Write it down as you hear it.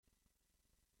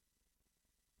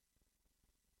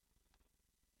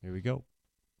Here we go.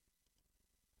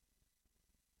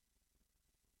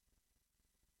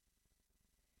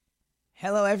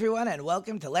 Hello, everyone, and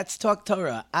welcome to Let's Talk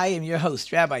Torah. I am your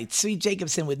host, Rabbi Tzvi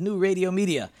Jacobson with New Radio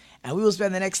Media, and we will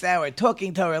spend the next hour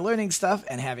talking Torah, learning stuff,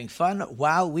 and having fun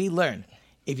while we learn.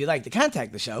 If you'd like to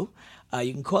contact the show,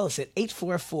 you can call us at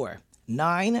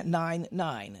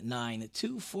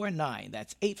 844-999-9249.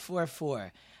 That's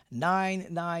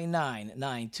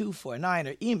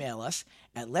 844-999-9249, or email us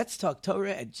at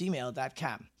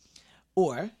letstalktorah@gmail.com.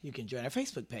 Or you can join our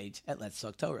Facebook page at Let's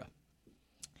Talk Torah.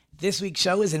 This week's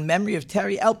show is in memory of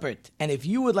Terry Elpert, and if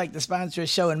you would like to sponsor a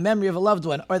show in memory of a loved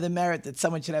one or the merit that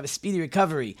someone should have a speedy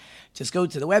recovery, just go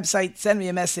to the website, send me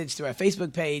a message through our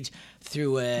Facebook page,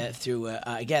 through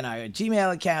again, our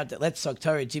Gmail account at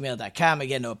letstalktorah@gmail.com.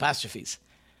 Again, no apostrophes.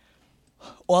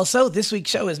 Also, this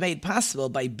week's show is made possible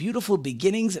by Beautiful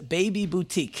Beginnings Baby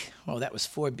Boutique. Oh, that was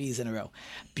 4 B's in a row.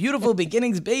 Beautiful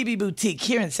Beginnings Baby Boutique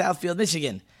here in Southfield,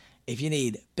 Michigan. If you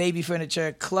need baby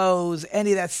furniture, clothes,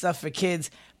 any of that stuff for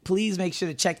kids, please make sure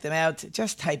to check them out.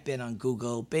 Just type in on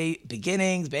Google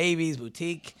Beginnings Babies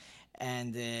Boutique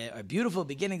and or Beautiful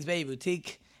Beginnings Baby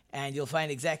Boutique, and you'll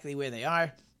find exactly where they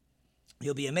are.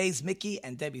 You'll be amazed. Mickey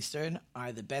and Debbie Stern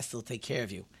are the best. They'll take care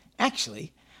of you.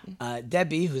 Actually,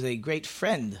 Debbie, who's a great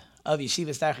friend of Yeshiva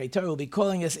Starchei Torah, will be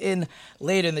calling us in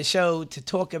later in the show to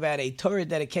talk about a Torah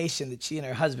dedication that she and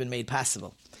her husband made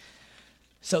possible.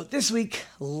 So this week,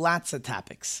 lots of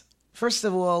topics. First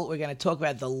of all, we're going to talk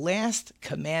about the last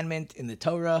commandment in the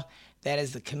Torah. That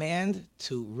is the command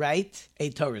to write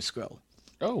a Torah scroll.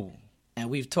 Oh.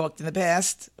 And we've talked in the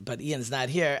past, but Ian's not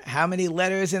here. How many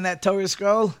letters in that Torah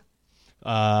scroll?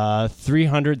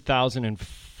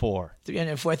 300,004.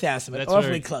 304,000, but That's awfully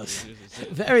very close.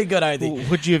 Very good, Ardi.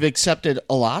 Would you have accepted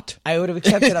a lot? I would have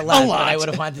accepted a lot, A lot. but I would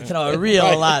have wanted to know a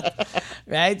real lot.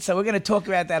 Right? So we're going to talk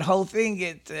about that whole thing.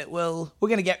 We're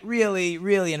going to get really,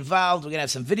 really involved. We're going to have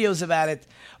some videos about it.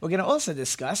 We're going to also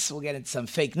discuss, we'll get into some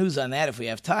fake news on that if we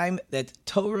have time, that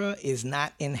Torah is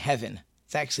not in heaven.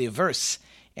 It's actually a verse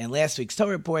in last week's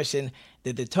Torah portion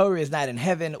that the Torah is not in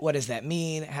heaven. What does that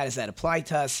mean? How does that apply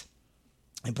to us?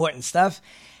 Important stuff.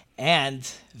 And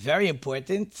very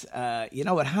important, you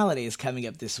know what holiday is coming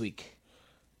up this week?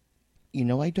 You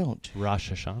know I don't.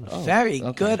 Rosh Hashanah. Oh, Very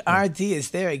okay. good. RD is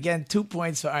there. Again, 2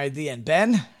 points for RD. And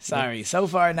Ben, sorry, so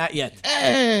far not yet.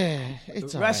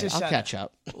 It's all Rosh right. I'll Hashanah, catch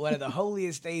up. one of the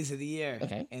holiest days of the year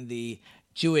Okay. in the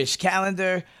Jewish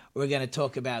calendar. We're going to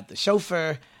talk about the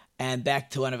shofar. And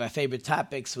back to one of our favorite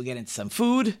topics, we'll get into some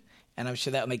food. And I'm sure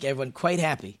that will make everyone quite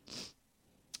happy.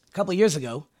 A couple of years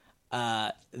ago,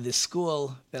 the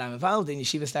school that I'm involved in,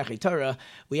 Yeshiva Starchei Torah,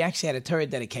 we actually had a Torah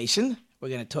dedication. We're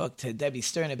going to talk to Debbie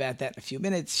Stern about that in a few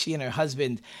minutes. She and her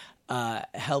husband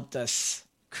helped us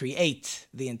create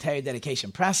the entire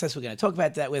dedication process. We're going to talk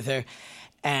about that with her.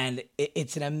 And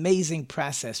it's an amazing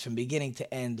process from beginning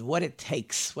to end, what it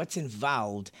takes, what's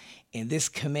involved in this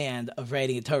command of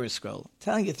writing a Torah scroll.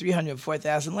 Telling you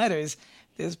 304,000 letters,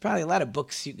 there's probably a lot of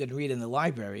books you could read in the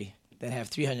library that have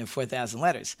 304,000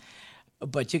 letters.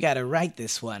 But you got to write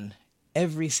this one,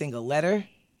 every single letter,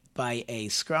 by a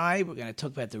scribe. We're going to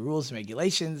talk about the rules and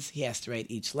regulations. He has to write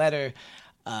each letter.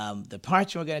 The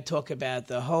parchment we're going to talk about,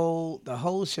 the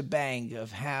whole shebang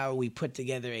of how we put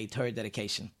together a Torah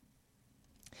dedication.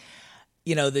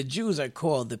 You know, the Jews are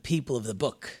called the people of the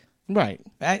book. Right.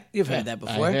 Right? You've heard that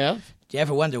before. I have. Do you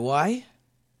ever wonder why?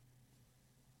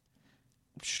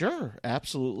 Sure.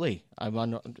 Absolutely. I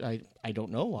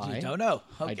don't know why. You don't know.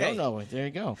 Okay. I don't know. There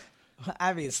you go.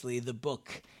 Obviously, the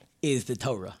book is the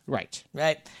Torah. Right.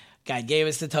 Right? God gave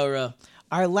us the Torah.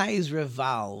 Our lives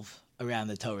revolve around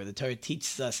the Torah. The Torah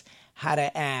teaches us how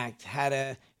to act, how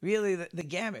to really the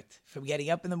gamut from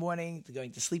getting up in the morning to going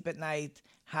to sleep at night,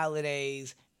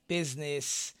 holidays,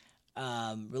 business,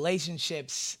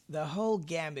 relationships. The whole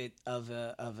gamut of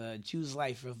a Jew's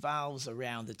life revolves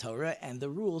around the Torah, and the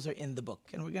rules are in the book.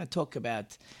 And we're going to talk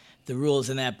about the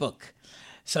rules in that book.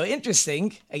 So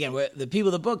interesting, again, we're the people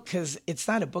of the book, because it's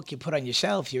not a book you put on your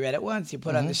shelf. You read it once, you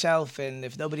put it on the shelf, and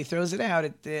if nobody throws it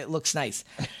out, it looks nice.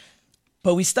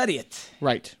 But we study it.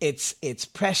 Right. It's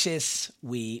precious.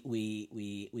 We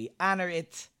honor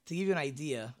it. To give you an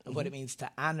idea of what it means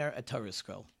to honor a Torah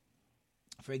scroll.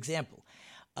 For example,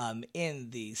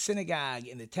 in the synagogue,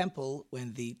 in the temple,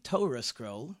 when the Torah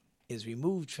scroll is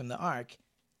removed from the ark,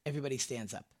 everybody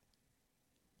stands up.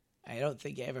 I don't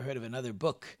think you ever heard of another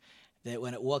book that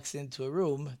when it walks into a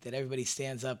room, that everybody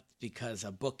stands up because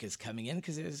a book is coming in,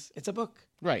 because it's a book.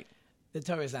 Right. The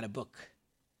Torah is not a book.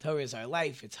 Torah is our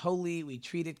life. It's holy. We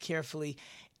treat it carefully.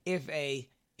 If a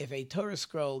Torah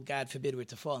scroll, God forbid, were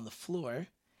to fall on the floor,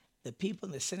 the people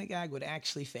in the synagogue would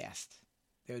actually fast.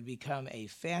 there would become a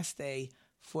fast day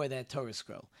for that Torah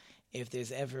scroll. If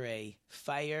there's ever a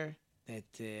fire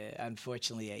that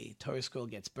unfortunately a Torah scroll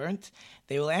gets burnt,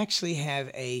 they will actually have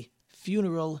a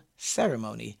funeral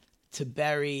ceremony to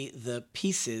bury the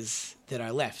pieces that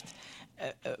are left.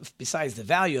 Besides the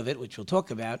value of it, which we'll talk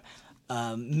about,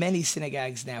 many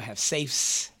synagogues now have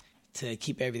safes to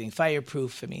keep everything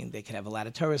fireproof. I mean, they could have a lot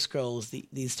of Torah scrolls.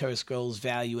 These Torah scrolls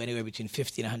value anywhere between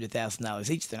 $50,000 and $100,000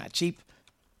 each. They're not cheap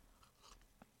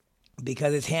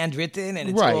because it's handwritten and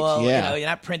it's Right, all, yeah. you're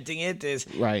not printing it. There's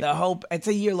Right. it's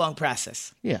a year-long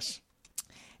process. Yes.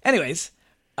 Anyways,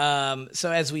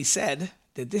 so as we said,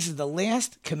 that this is the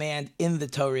last command in the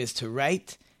Torah is to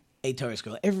write a Torah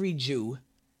scroll. Every Jew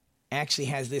actually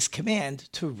has this command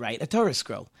to write a Torah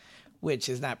scroll, which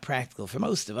is not practical for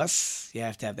most of us. You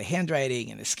have to have the handwriting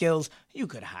and the skills. You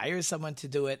could hire someone to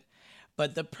do it.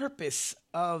 But the purpose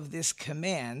of this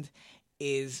command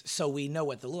is so we know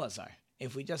what the laws are.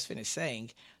 If we just finish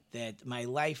saying that my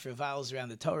life revolves around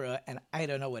the Torah and I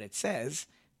don't know what it says,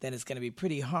 then it's going to be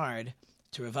pretty hard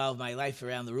to revolve my life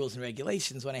around the rules and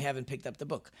regulations when I haven't picked up the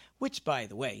book, which, by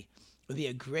the way, would be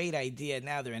a great idea.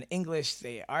 Now they're in English.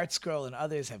 The Art Scroll and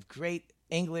others have great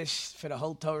English for the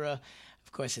whole Torah.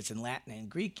 Of course, it's in Latin and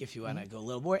Greek if you want to go a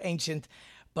little more ancient.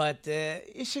 But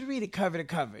you should read it cover to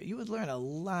cover. You would learn a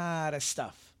lot of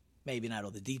stuff. Maybe not all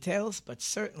the details, but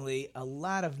certainly a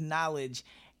lot of knowledge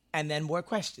and then more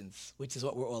questions, which is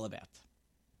what we're all about.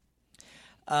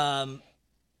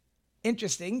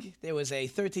 Interesting, there was a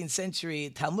 13th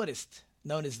century Talmudist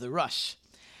known as the Rush.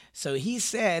 So he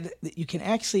said that you can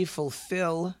actually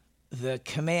fulfill the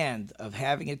command of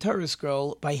having a Torah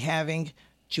scroll by having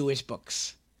Jewish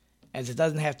books, as it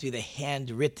doesn't have to be the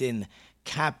handwritten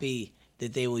copy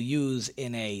that they will use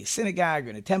in a synagogue or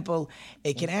in a temple.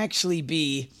 It can actually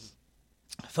be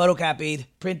photocopied,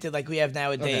 printed like we have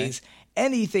nowadays,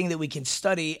 anything that we can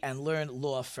study and learn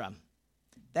law from.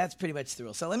 That's pretty much the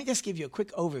rule. So let me just give you a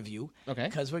quick overview,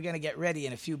 because we're going to get ready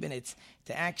in a few minutes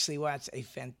to actually watch a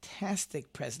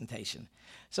fantastic presentation.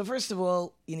 So first of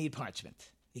all, you need parchment.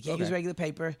 You can't use regular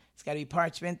paper. It's got to be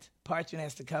parchment. Parchment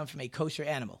has to come from a kosher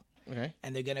animal. Okay.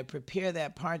 And they're going to prepare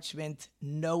that parchment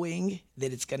knowing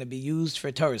that it's going to be used for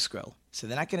a Torah scroll. So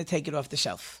they're not going to take it off the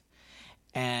shelf.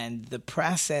 And the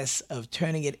process of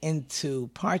turning it into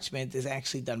parchment is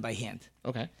actually done by hand.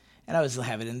 Okay. And I always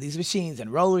have it in these machines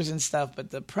and rollers and stuff,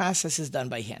 but the process is done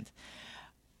by hand.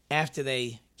 After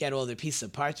they get all their pieces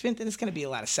of parchment, and it's going to be a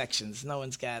lot of sections. No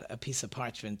one's got a piece of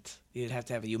parchment. You'd have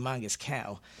to have a humongous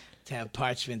cow to have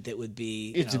parchment that would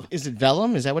be. Is it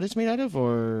vellum? Is that what it's made out of,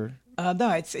 or? No,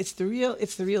 it's the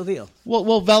real deal.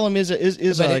 Well, vellum is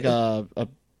a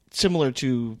similar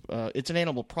to it's an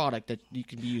animal product that you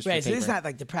can be used for right. So paper. this is not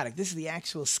like the product. This is the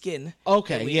actual skin.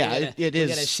 Okay, it We're is.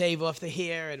 gonna shave off the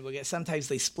hair, and sometimes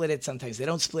they split it, sometimes they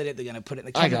don't split it. They're gonna put it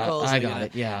in the I got it, chemicals. I and got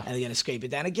it, yeah. And they're gonna scrape it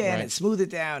down again Right. and smooth it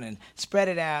down and spread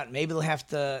it out. Maybe they'll have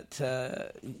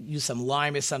to use some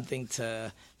lime or something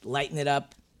to lighten it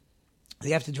up.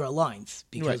 They have to draw lines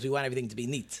because Right. we want everything to be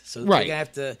neat. So Right. they're gonna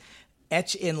have to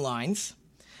etch in lines.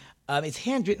 It's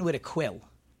handwritten with a quill.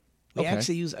 We Okay.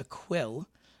 actually use a quill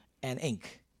and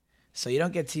ink. So you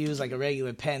don't get to use like a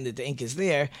regular pen that the ink is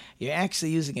there. You're actually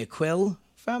using a quill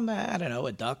from,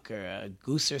 a duck or a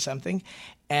goose or something.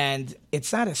 And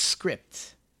it's not a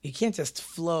script. You can't just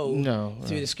flow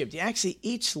through the script.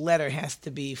 Each letter has to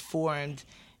be formed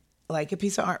like a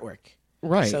piece of artwork.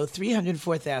 Right. So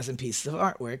 304,000 pieces of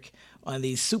artwork on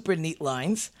these super neat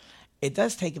lines. It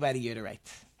does take about a year to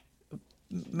write.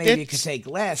 Maybe it could take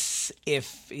less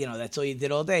if, that's all you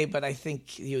did all day, but I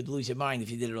think you would lose your mind if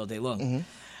you did it all day long.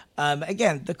 Mm-hmm.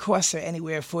 Again, the costs are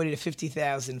anywhere 40 to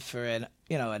 50,000 for a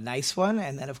nice one,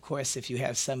 and then of course if you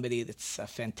have somebody that's a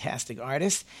fantastic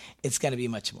artist, it's going to be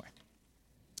much more.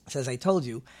 So as I told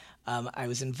you, I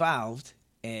was involved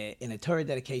in a Torah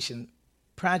dedication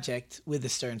project with the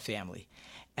Stern family,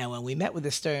 and when we met with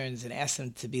the Sterns and asked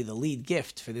them to be the lead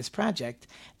gift for this project,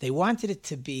 they wanted it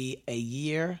to be a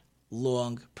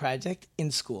year-long project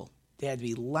in school. There had to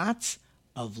be lots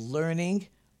of learning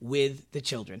with the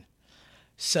children.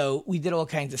 So we did all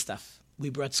kinds of stuff. We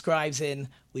brought scribes in.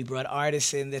 We brought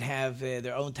artists in that have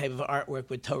their own type of artwork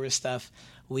with Torah stuff.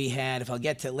 We had, if I'll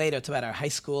get to it later, about our high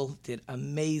school, did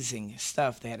amazing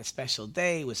stuff. They had a special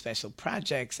day with special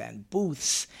projects and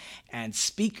booths and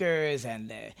speakers,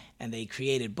 and they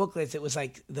created booklets. It was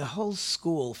like the whole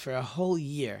school for a whole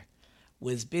year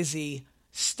was busy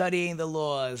studying the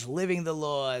laws, living the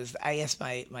laws. I asked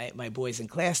my boys in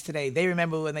class today. They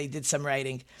remember when they did some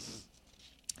writing.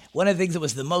 One of the things that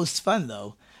was the most fun,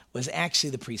 though, was actually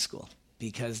the preschool.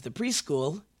 Because the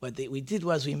preschool, what we did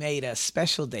was we made a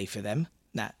special day for them.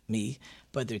 not me,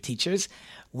 but their teachers,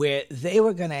 where they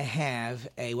were going to have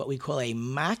what we call a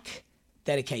mock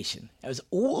dedication. It was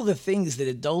all the things that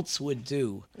adults would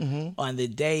do on the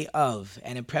day of,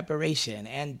 and in preparation,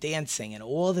 and dancing, and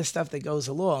all the stuff that goes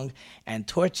along, and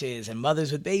torches, and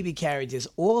mothers with baby carriages,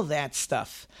 all that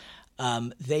stuff.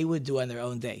 They would do on their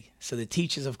own day. So the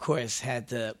teachers, of course, had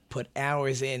to put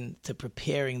hours into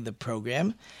preparing the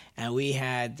program. And we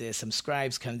had some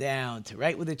scribes come down to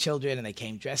write with the children, and they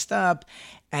came dressed up.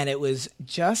 And it was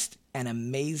just an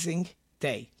amazing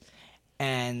day.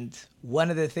 And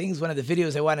one of the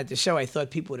videos I wanted to show, I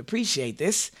thought people would appreciate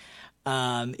this,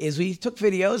 is we took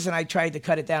videos, and I tried to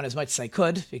cut it down as much as I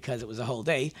could because it was a whole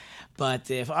day. But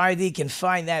if RD can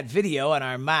find that video on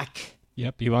our mock.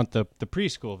 Yep, you want the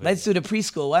preschool video. Let's do the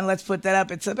preschool one. Let's put that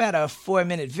up. It's about a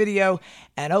 4-minute video.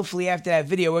 And hopefully after that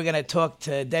video, we're going to talk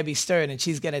to Debbie Stern, and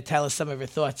she's going to tell us some of her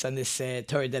thoughts on this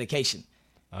Torah dedication.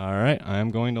 All right, I'm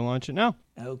going to launch it now.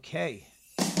 Okay.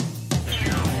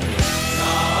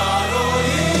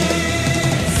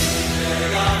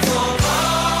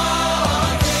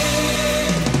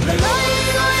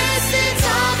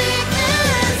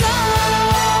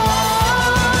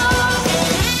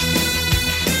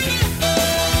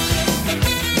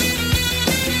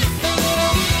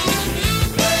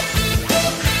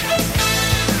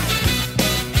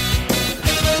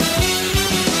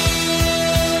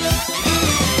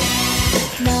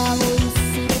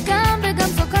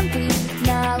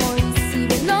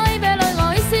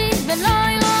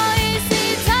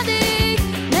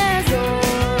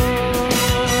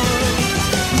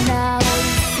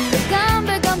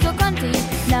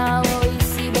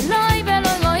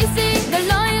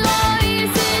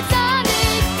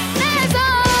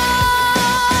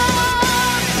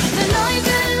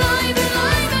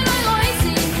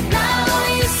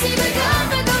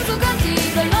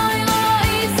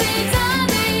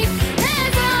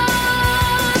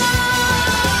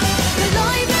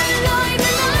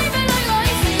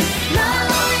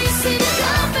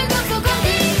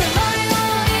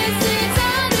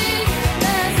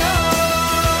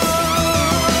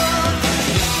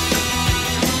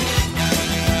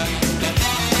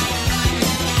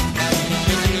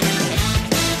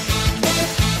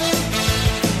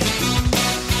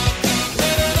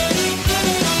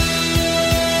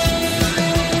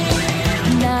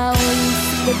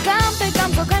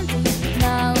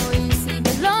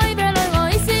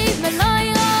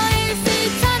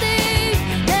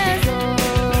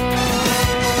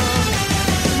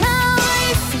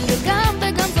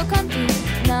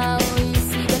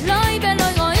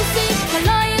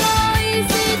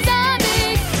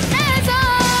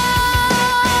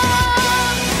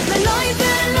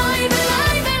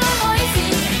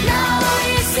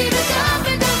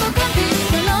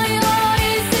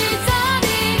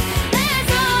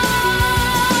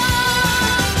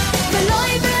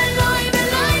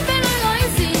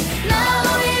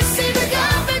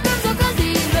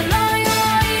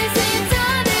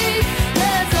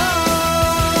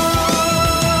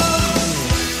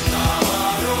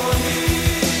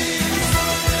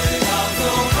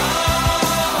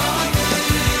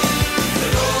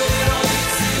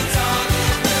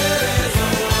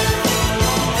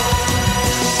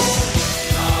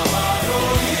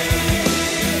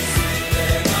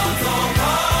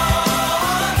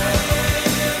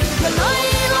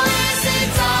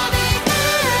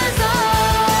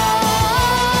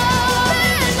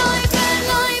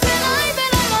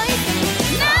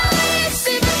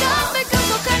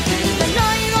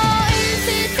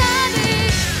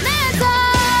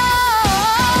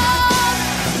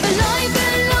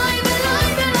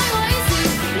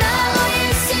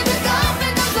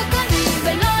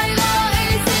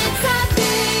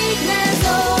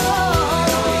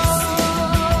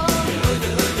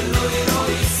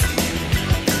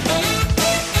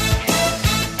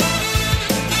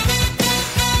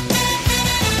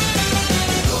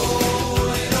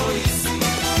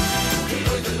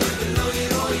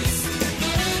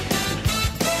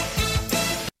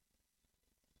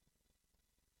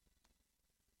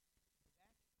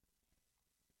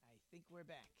 We're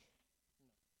back.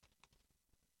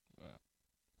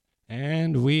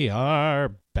 And we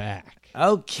are back.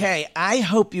 Okay, I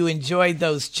hope you enjoyed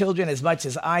those children as much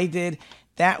as I did.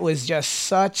 That was just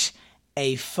such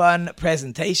a fun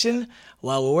presentation.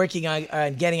 While we're working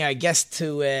on getting our guest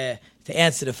to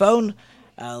answer the phone,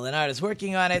 Leonard is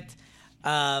working on it.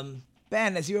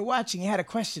 Ben, as you were watching, you had a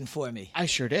question for me. I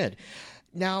sure did.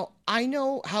 Now, I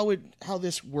know how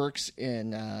this works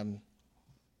in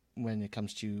when it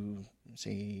comes to,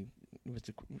 say, with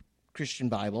the Christian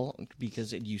Bible,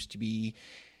 because it used to be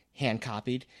hand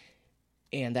copied.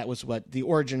 And that was what the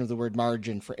origin of the word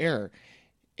margin for error.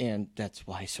 And that's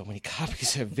why so many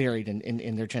copies have varied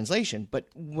in their translation. But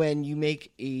when you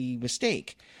make a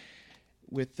mistake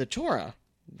with the Torah,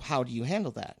 how do you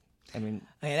handle that? I mean,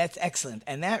 that's excellent.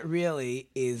 And that really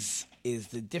is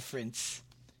the difference,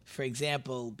 for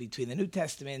example, between the New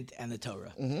Testament and the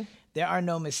Torah. Mm-hmm. There are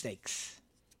no mistakes.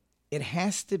 It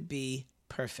has to be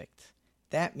perfect.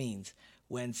 That means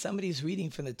when somebody's reading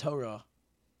from the Torah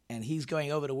and he's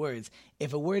going over the words,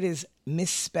 if a word is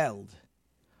misspelled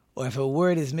or if a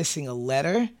word is missing a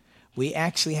letter, we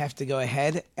actually have to go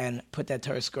ahead and put that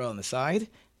Torah scroll on the side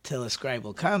till a scribe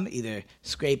will come, either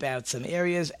scrape out some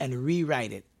areas and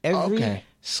rewrite it. Every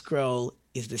scroll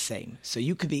is the same. So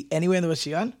you could be anywhere in the Rosh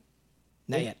Hashanah.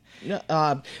 Not yet. No,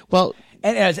 well,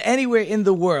 and it's anywhere in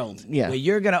the world Yeah. where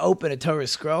you're going to open a Torah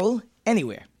scroll,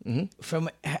 anywhere. Mm-hmm. From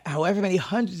however many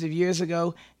hundreds of years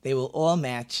ago, they will all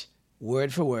match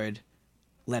word for word,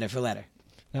 letter for letter.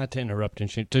 Not to interrupt,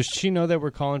 does she know that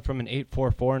we're calling from an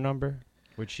 844 number?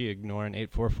 Would she ignore an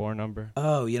 844 number?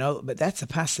 Oh, but that's a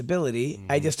possibility.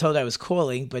 I just told her I was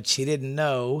calling, but she didn't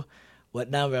know what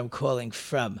number I'm calling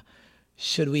from.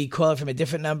 Should we call her from a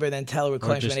different number and then tell her we're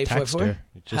calling from an 844?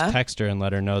 Just text her and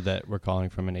let her know that we're calling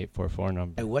from an 844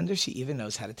 number. I wonder if she even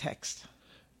knows how to text.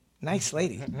 Nice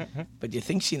lady. But you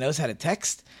think she knows how to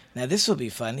text? Now, this will be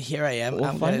fun. Here I am.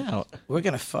 We'll find out. We're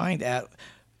going to find out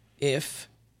if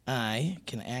I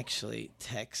can actually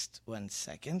text. 1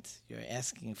 second. You're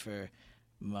asking for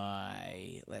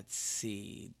my, let's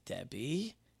see,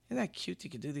 Debbie. Isn't that cute? You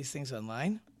can do these things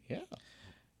online. yeah.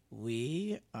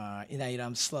 We are,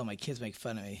 I'm slow. My kids make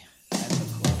fun of me. That's so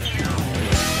cool.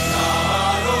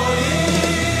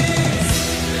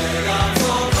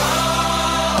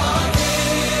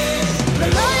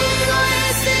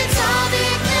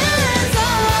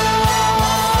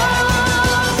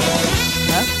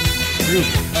 Group.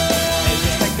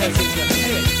 Just like those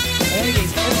things.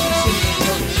 Anyways, every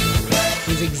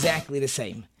city is exactly the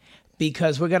same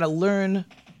because we're going to learn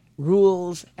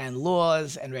rules and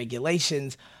laws and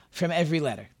regulations from every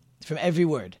letter, from every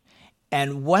word.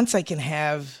 And once I can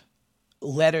have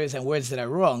letters and words that are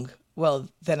wrong, well,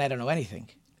 then I don't know anything.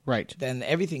 Right. Then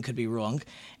everything could be wrong.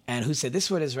 And who said this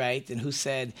word is right, and who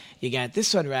said you got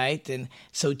this one right. And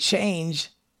so change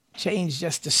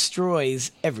just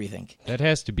destroys everything. That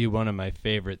has to be one of my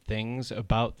favorite things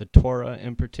about the Torah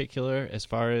in particular, as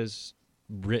far as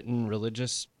written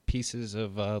religious pieces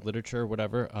of literature,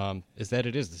 whatever, is that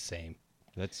it is the same.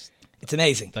 It's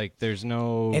amazing. Like there's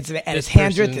no it's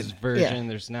handwritten version. Yeah.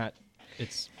 There's not.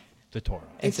 It's the Torah.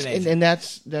 It's amazing. And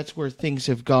that's where things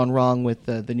have gone wrong with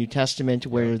the New Testament,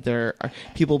 where there are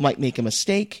people might make a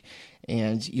mistake,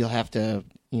 and you'll have to,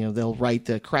 they'll write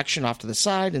the correction off to the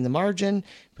side in the margin,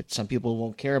 but some people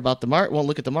won't care about won't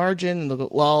look at the margin, and they'll go,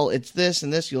 well, it's this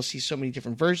and this. You'll see so many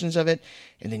different versions of it,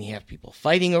 and then you have people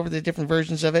fighting over the different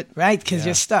versions of it. Right, because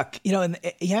you're stuck. And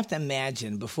you have to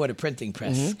imagine before the printing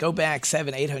press, go back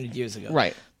 700-800 years ago.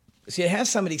 Right. So you'd have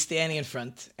somebody standing in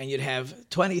front, and you'd have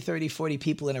 20, 30, 40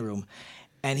 people in a room,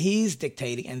 and he's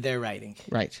dictating, and they're writing.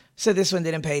 Right. So this one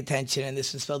didn't pay attention, and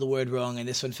this one spelled the word wrong, and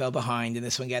this one fell behind, and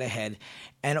this one got ahead.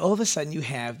 And all of a sudden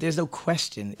there's no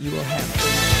question, you will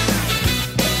have...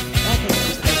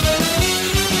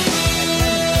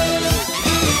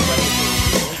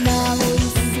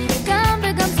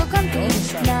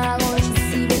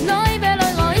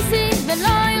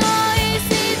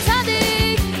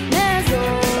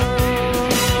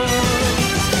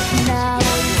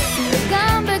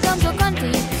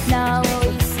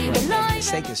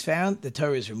 Mistake is found, the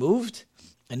Torah is removed,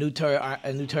 a new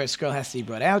Torah scroll has to be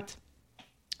brought out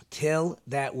till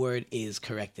that word is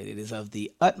corrected. It is of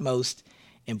the utmost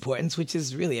importance, which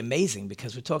is really amazing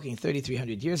because we're talking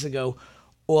 3,300 years ago,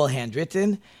 all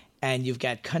handwritten, and you've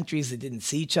got countries that didn't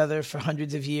see each other for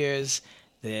hundreds of years.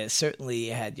 Certainly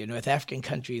you had your North African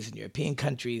countries and European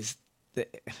countries.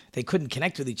 They couldn't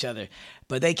connect with each other,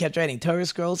 but they kept writing Torah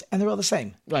scrolls, and they're all the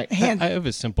same. Right. I have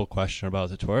a simple question about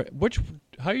the Torah.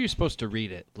 How are you supposed to read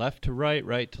it? Left to right,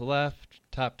 right to left,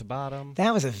 top to bottom?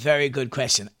 That was a very good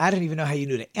question. I don't even know how you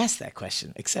knew to ask that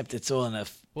question, except it's all in a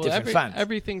different font.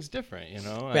 Everything's different,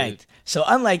 Right. So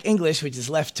unlike English, which is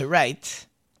left to right,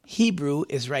 Hebrew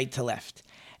is right to left.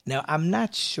 Now, I'm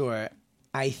not sure.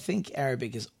 I think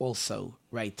Arabic is also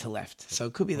right to left. So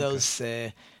it could be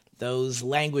those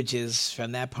languages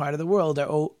from that part of the world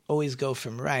always go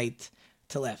from right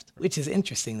to left, which is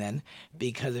interesting then,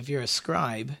 because if you're a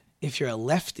scribe, if you're a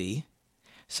lefty,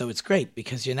 so it's great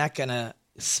because you're not going to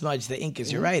smudge the ink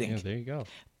as you're writing. Yeah, there you go.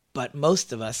 But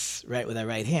most of us write with our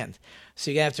right hand. So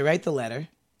you're going to have to write the letter,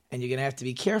 and you're going to have to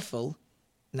be careful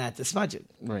not to smudge it.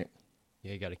 Right.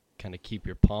 Yeah, you got to kind of keep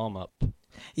your palm up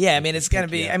Yeah, I mean, it's going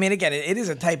to be, I mean, again, it is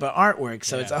a type of artwork,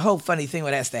 so it's a whole funny thing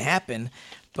what has to happen,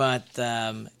 but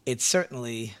it's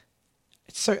certainly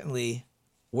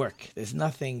work. There's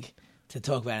nothing to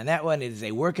talk about in that one. It is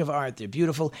a work of art. They're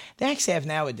beautiful. They actually have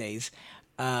nowadays,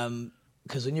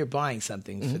 because when you're buying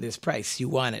something for this price, you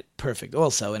want it perfect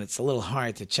also, and it's a little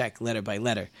hard to check letter by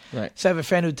letter. Right. So I have a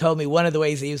friend who told me one of the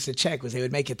ways they used to check was they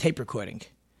would make a tape recording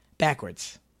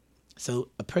backwards. So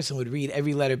a person would read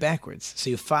every letter backwards.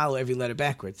 So you follow every letter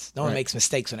backwards. No one makes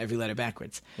mistakes on every letter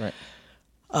backwards. Right.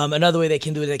 Another way they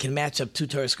can do it, they can match up two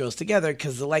Torah scrolls together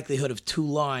because the likelihood of two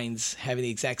lines having the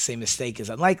exact same mistake is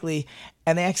unlikely.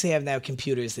 And they actually have now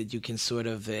computers that you can sort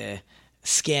of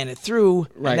scan it through.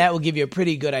 Right. And that will give you a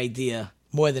pretty good idea,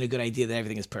 more than a good idea, that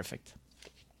everything is perfect.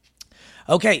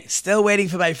 Okay, still waiting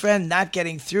for my friend, not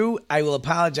getting through. I will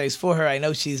apologize for her. I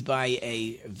know she's by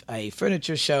a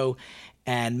furniture show,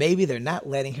 and maybe they're not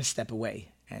letting her step away.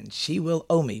 And she will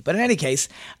owe me. But in any case,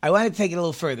 I wanted to take it a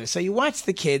little further. So you watch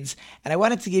the kids, and I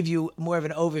wanted to give you more of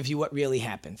an overview what really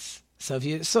happens. So if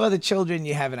you saw the children,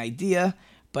 you have an idea,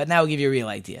 but now I'll give you a real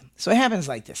idea. So it happens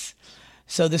like this.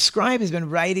 So the scribe has been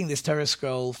writing this Torah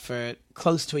scroll for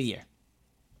close to a year.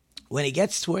 When he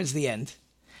gets towards the end,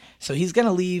 so he's going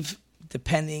to leave,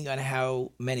 depending on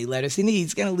how many letters he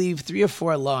needs, he's going to leave 3 or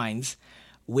 4 lines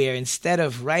where instead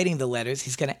of writing the letters,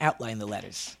 he's going to outline the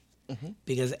letters.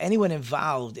 Because anyone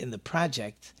involved in the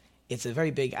project, it's a very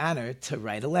big honor to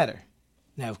write a letter.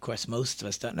 Now, of course, most of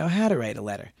us don't know how to write a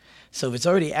letter. So if it's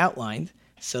already outlined,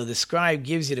 so the scribe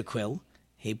gives you the quill,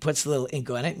 he puts a little ink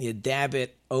on it, and you dab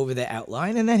it over the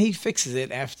outline, and then he fixes it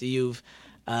after you've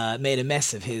made a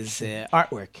mess of his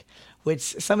artwork, which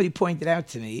somebody pointed out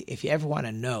to me, if you ever want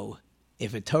to know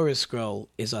if a Torah scroll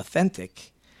is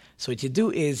authentic, so what you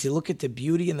do is you look at the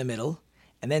beauty in the middle,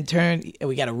 and then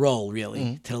we got to roll,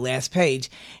 really, to the last page.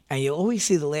 And you'll always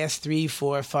see the last 3,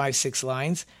 4, 5, 6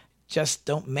 lines just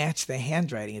don't match the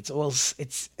handwriting. It's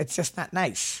just not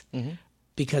nice.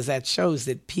 Because that shows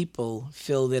that people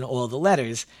filled in all the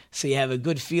letters. So you have a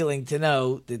good feeling to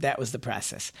know that that was the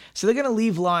process. So they're going to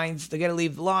leave lines. They're going to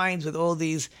leave lines with all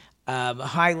these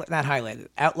outline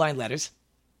letters.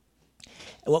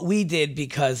 What we did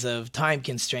because of time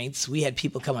constraints, we had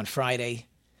people come on Friday.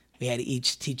 We had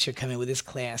each teacher come in with his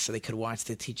class so they could watch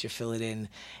the teacher fill it in.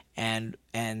 And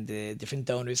different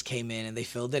donors came in and they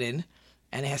filled it in.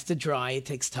 And it has to dry. It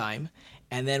takes time.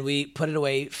 And then we put it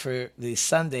away for the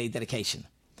Sunday dedication.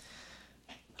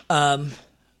 What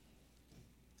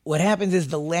happens is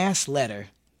the last letter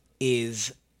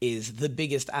is the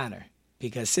biggest honor.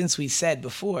 Because since we said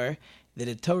before that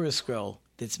a Torah scroll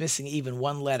that's missing even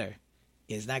one letter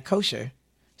is not kosher,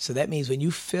 so that means when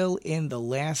you fill in the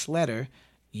last letter,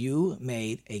 you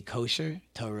made a kosher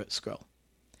Torah scroll.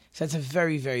 So that's a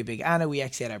very, very big honor. We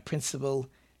actually had our principal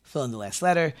fill in the last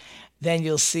letter. Then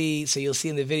you'll see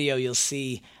in the video, you'll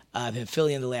see him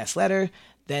filling in the last letter.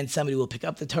 Then somebody will pick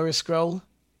up the Torah scroll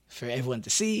for everyone to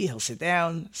see. He'll sit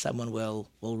down. Someone will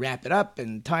wrap it up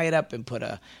and tie it up and put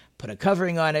a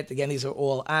covering on it. Again, these are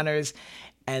all honors.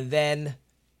 And then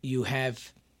you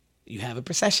have a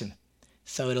procession.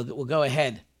 So we'll go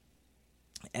ahead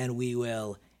and we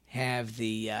will have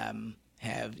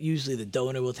usually the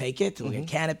donor will take it. We'll get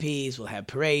canopies. We'll have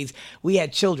parades. We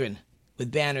had children with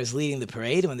banners leading the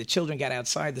parade. And when the children got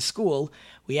outside the school,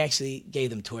 we actually gave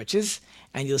them torches.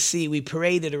 And you'll see we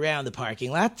paraded around the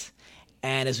parking lot.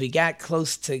 And as we got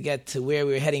close to get to where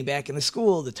we were heading back in the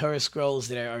school, the Torah scrolls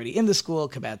that are already in the school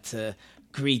come out to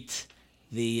greet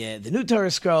the new Torah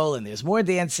scroll. And there's more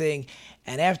dancing.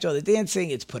 And after all the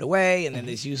dancing, it's put away. And then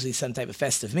there's usually some type of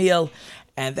festive meal.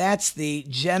 And that's the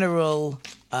general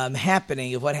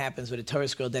happening of what happens with a Torah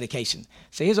scroll dedication.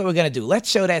 So here's what we're going to do. Let's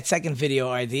show that second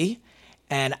video, RD.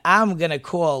 And I'm going to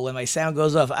call, when my sound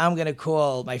goes off, I'm going to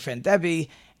call my friend Debbie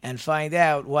and find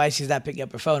out why she's not picking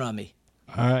up her phone on me.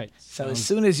 All right. So as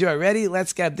soon as you're ready,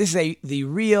 let's get, this is the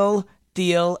real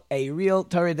deal, a real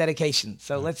Torah dedication.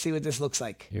 So let's see what this looks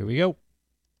like. Here we go.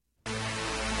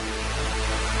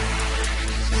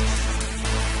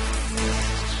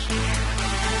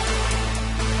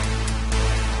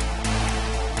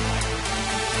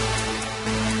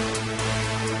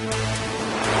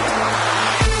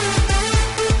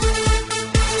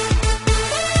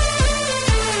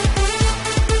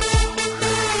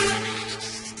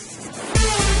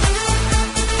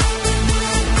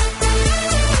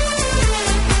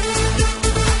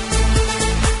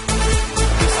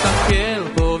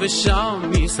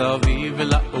 ושם מסביב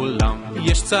לעולם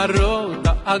יש צרות,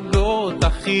 דאגות,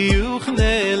 החיוך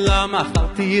נעלם מחר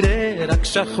תראה רק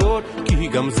שחור כי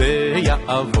גם זה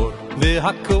יעבור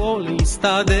והכל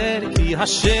יסתדר כי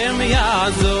השם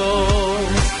יעזור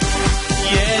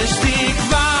יש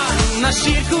תקווה,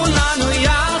 נשיר כולנו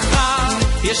יחד,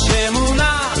 יש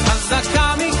אמונה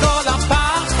חזקה מכל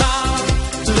הפחד,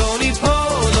 לא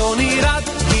ניפול, לא נרד,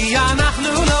 כי אנחנו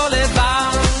לא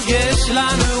לבד, יש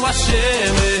לנו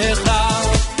השם אחד.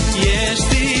 יש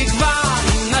תקווה,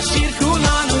 נשיר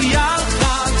כולנו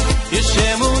יחד, יש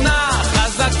אמונה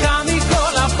חזקה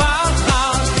מכל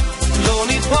הפחד, לא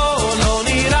ניפול, לא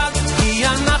נרד, כי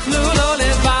אנחנו לא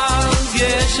לבד,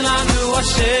 יש לנו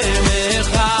השם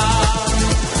אחד.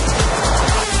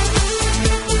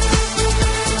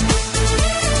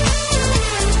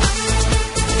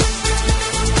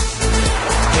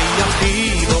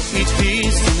 היחיד או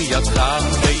איתי, שים ידך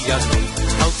בידי,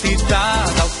 אל תדאג,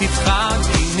 אל תפחד,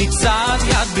 כי ניצד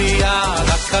יד ביד,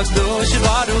 הקדוש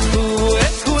ברוך הוא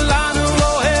את כולנו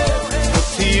אוהב,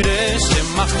 ותראה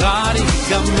שמחר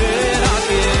ייגמר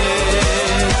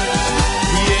הכאב.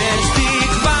 יש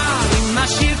תקווה, אם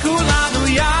נשיר כולנו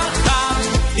יחד,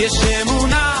 יש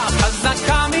אמונה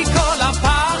חזקה מכל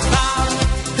הפחד,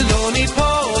 לא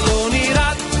ניפול, לא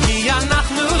נרד, כי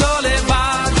אנחנו לא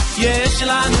לבד, יש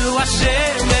לנו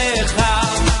השם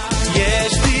אחד.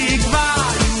 יש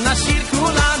תקווה, אם נשיר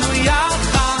כולנו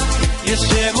יחד,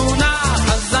 יש אמונה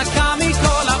חזקה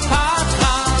מכל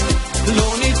הפחד,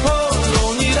 לא ניפול,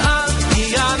 לא נרעד,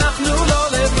 כי אנחנו לא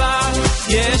לבד,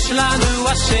 יש לנו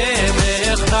השם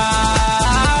אחד.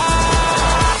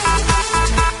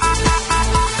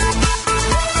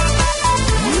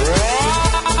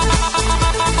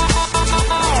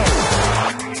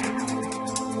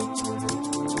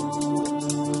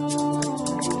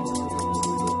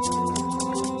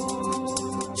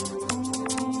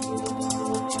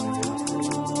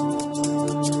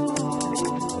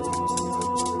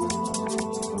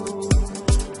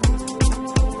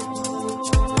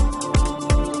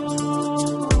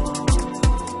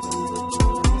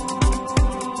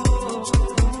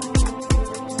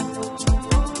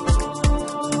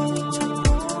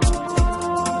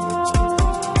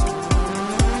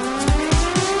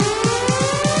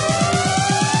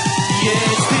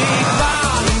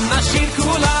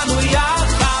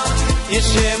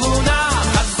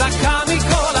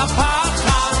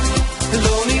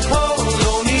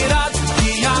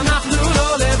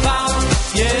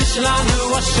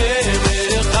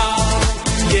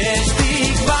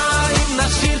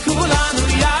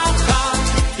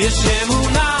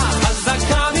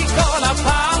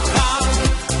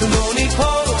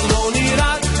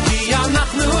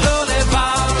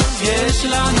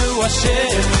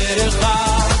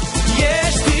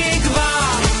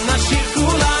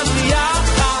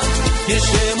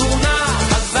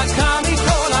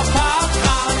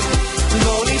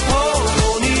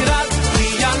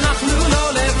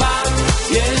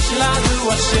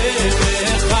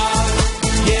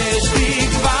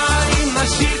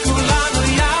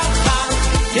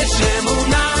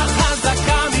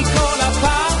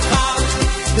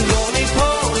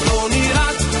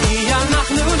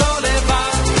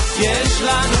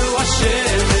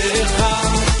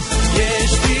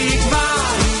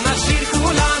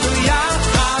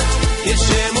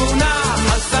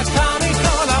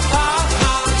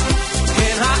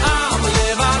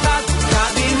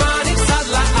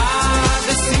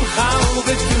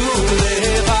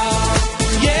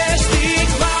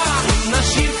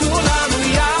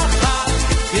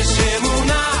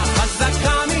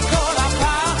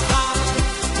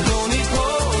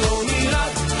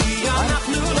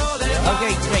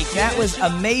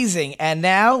 Amazing. And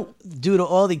now, due to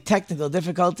all the technical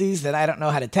difficulties that I don't know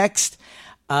how to text,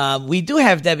 we do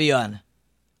have Debbie on.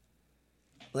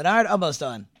 Leonard, almost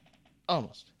on.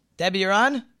 Almost. Debbie, you're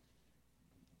on?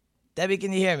 Debbie,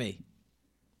 can you hear me?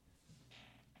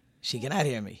 She cannot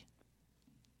hear me.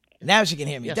 Now she can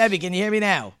hear me. Yes. Debbie, can you hear me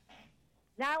now?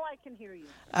 Now I can hear you.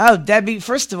 Oh, Debbie,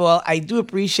 first of all, I do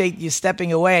appreciate you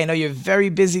stepping away. I know you're very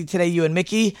busy today, you and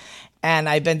Mickey. And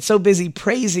I've been so busy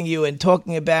praising you and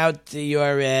talking about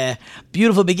your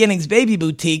Beautiful Beginnings Baby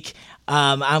Boutique.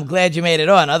 I'm glad you made it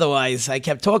on. Otherwise, I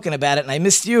kept talking about it and I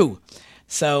missed you.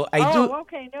 So I do. Oh,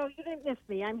 okay. No, you didn't miss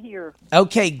me. I'm here.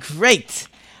 Okay, great.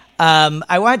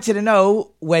 I want you to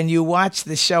know when you watch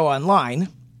the show online,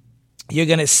 you're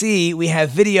going to see we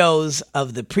have videos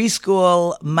of the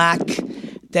preschool mock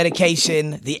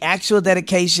dedication, the actual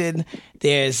dedication.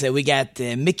 There's we got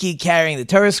Mickey carrying the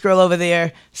Torah scroll over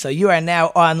there. So you are now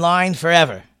online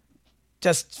forever.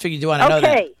 Just figured you want to know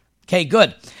that. Okay,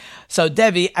 good. So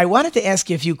Debbie, I wanted to ask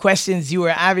you a few questions. You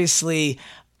were obviously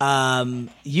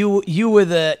you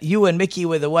and Mickey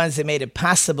were the ones that made it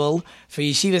possible for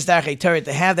Yeshivas Darchei Torah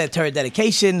to have that Torah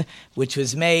dedication, which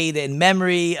was made in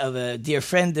memory of a dear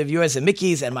friend of yours and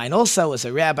Mickey's, and mine also, was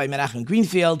a Rabbi Menachem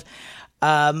Greenfield.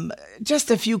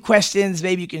 Just a few questions.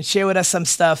 Maybe you can share with us some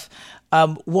stuff.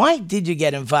 Why did you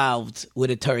get involved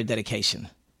with a Torah dedication?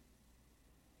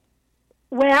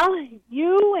 Well,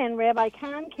 you and Rabbi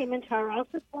Kahn came into our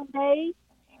office one day,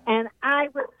 and I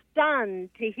was stunned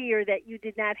to hear that you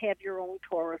did not have your own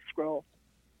Torah scroll.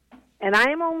 And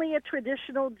I am only a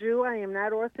traditional Jew. I am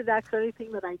not Orthodox or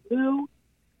anything, but I knew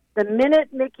the minute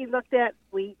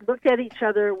we looked at each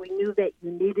other, we knew that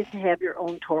you needed to have your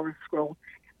own Torah scroll.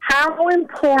 How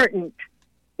important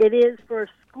it is for a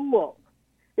school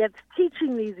that's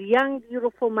teaching these young,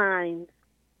 beautiful minds,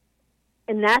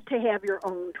 and not to have your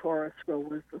own Torah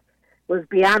scroll was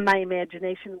beyond my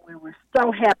imagination. We were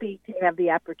so happy to have the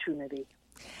opportunity.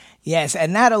 Yes,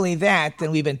 and not only that,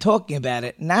 and we've been talking about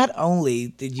it, not only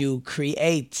did you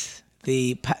create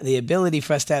the ability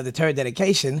for us to have the Torah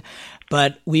dedication,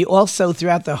 but we also,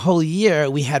 throughout the whole year,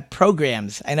 we had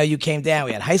programs. I know you came down.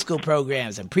 We had high school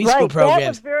programs and preschool programs. That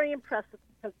was very impressive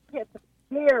because we had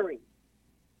very,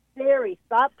 very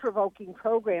thought-provoking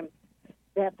programs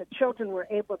that the children were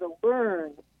able to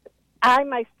learn. I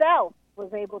myself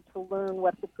was able to learn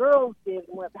what the girls did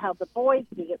and how the boys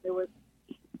did it. There was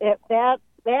that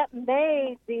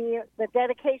made the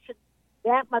dedication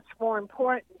that much more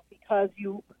important because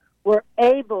you were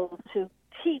able to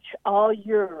teach all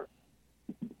year.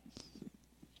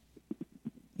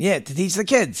 Yeah, to teach the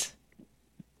kids.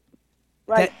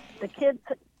 Right. The kids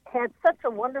had such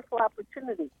a wonderful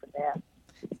opportunity for that.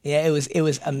 Yeah, it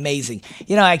was amazing.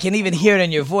 You know, I can even hear it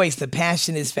in your voice. The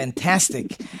passion is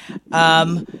fantastic.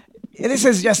 This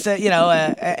is just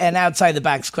an outside the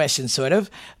box question, sort of.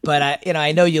 But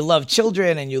I know you love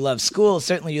children and you love school.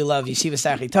 Certainly, you love Yeshiva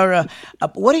Starchei Torah.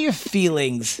 What are your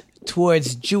feelings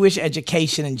towards Jewish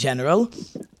education in general,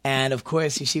 and of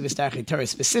course Yeshiva Starchei Torah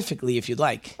specifically, if you'd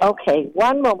like? Okay,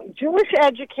 one moment. Jewish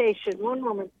education. One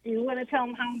moment. Do you want to tell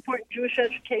them how important Jewish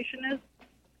education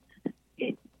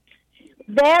is?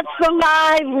 That's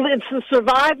alive. It's the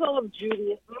survival of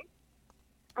Judaism.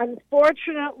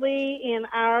 Unfortunately, in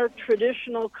our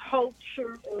traditional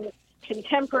culture,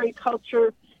 contemporary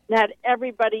culture, not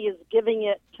everybody is giving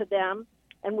it to them,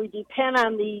 and we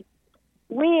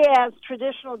as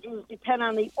traditional Jews depend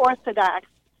on the Orthodox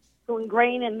to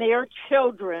ingrain in their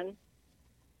children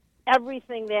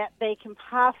everything that they can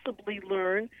possibly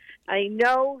learn. I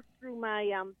know through my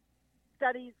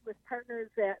studies with partners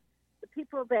that the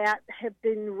people that have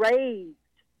been raised,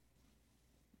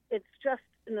 it's just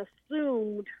an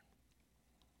assumed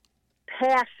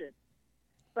passion.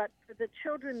 But for the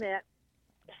children that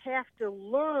have to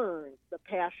learn the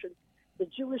passion, the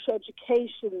Jewish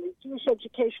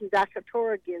education Dr.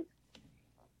 Torah gives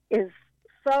is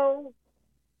so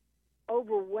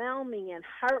overwhelming and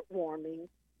heartwarming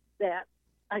that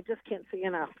I just can't say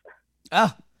enough.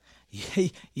 Oh,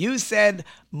 you said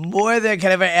more than I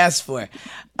could ever ask for.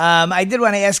 I did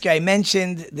want to ask you, I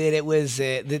mentioned that it was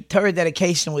the Torah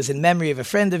dedication was in memory of a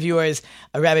friend of yours,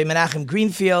 Rabbi Menachem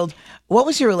Greenfield. What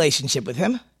was your relationship with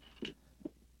him?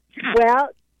 Well,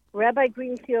 Rabbi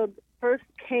Greenfield first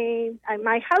came,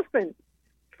 my husband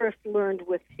first learned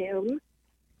with him.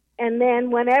 And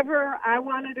then whenever I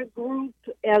wanted a group,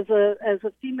 as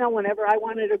a female, whenever I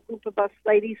wanted a group of us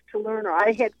ladies to learn or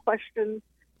I had questions,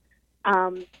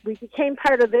 we became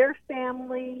part of their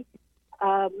family.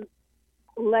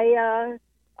 Leah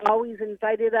always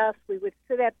invited us. We would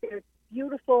sit at their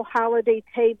beautiful holiday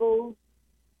tables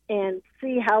and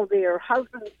see how their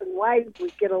husbands and wives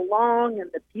would get along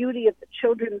and the beauty of the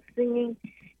children singing.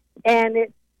 And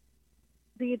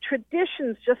the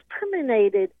traditions just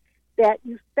permeated that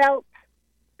you felt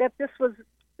that this was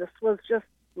just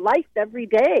life every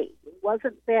day. It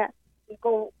wasn't that you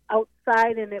go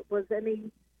outside and it was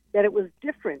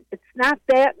different. It's not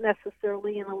that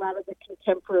necessarily in a lot of the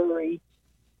contemporary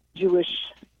Jewish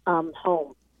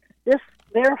homes.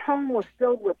 Their home was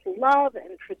filled with love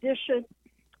and tradition,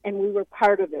 and we were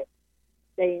part of it.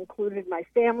 They included my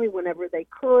family whenever they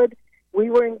could. We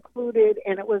were included,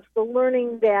 and it was the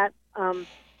learning that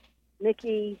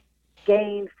Nikki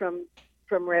gained from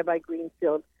Rabbi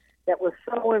Greenfield that was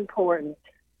so important.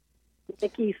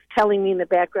 Nikki's telling me in the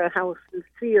background how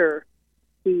sincere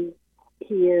he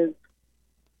is,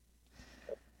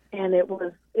 and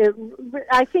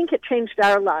I think it changed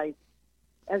our lives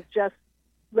as just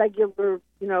regular,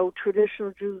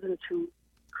 traditional Jews into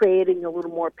creating a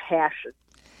little more passion.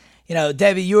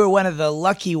 Debbie, you were one of the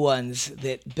lucky ones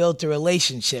that built a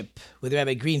relationship with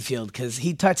Rabbi Greenfield because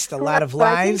he touched a lot of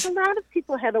lives. I think a lot of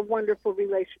people had a wonderful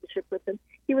relationship with him.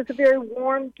 He was a very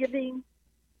warm, giving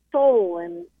soul,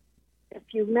 and if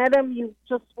you met him, you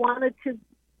just wanted to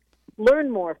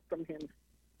learn more from him.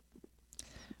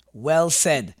 Well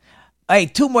said. All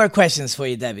right, 2 more questions for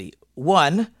you, Debbie.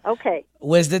 One, Okay.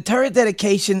 was the Torah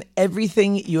dedication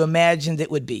everything you imagined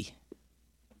it would be?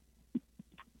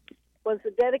 Was the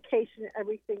dedication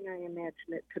everything I imagined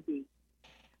it to be?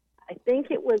 I think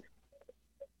it was.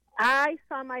 I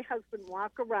saw my husband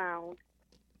walk around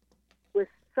with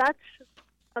such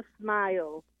a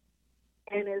smile,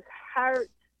 and his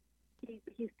heart.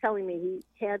 He's telling me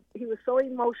he was so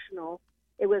emotional.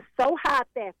 It was so hot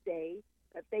that day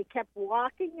that they kept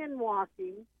walking and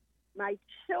walking. My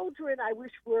children, I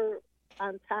wish, were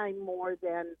on time more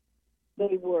than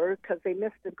they were because they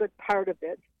missed a good part of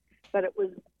it. But it was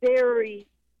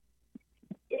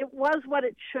it was what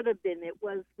it should have been. It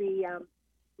was the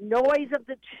noise of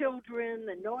the children,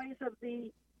 the noise of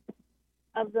the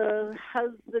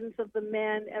husbands of the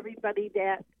men, everybody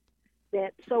that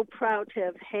so proud to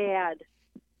have had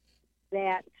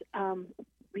that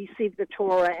received the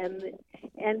Torah. And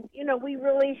we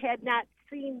really had not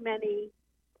seen many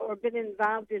or been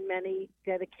involved in many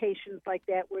dedications like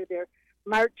that where they're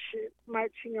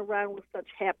marching around with such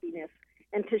happiness.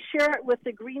 And to share it with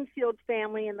the Greenfield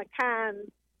family and the Kahns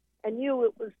and you,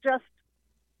 it was just,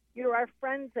 you're our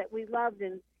friends that we loved,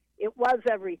 and it was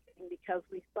everything because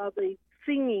we saw the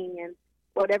singing and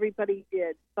what everybody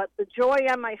did. But the joy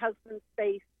on my husband's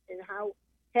face and how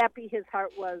happy his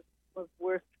heart was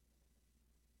worth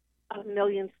a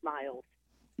million smiles.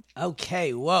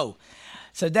 Okay, whoa.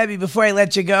 So, Debbie, before I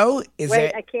let you go,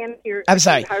 I can't hear. I'm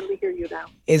sorry. I can hardly hear you now.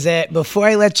 Before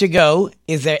I let you go,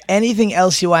 is there anything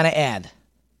else you want to add?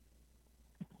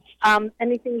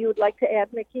 Anything you would like to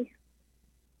add, Mickey?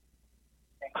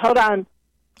 Hold on.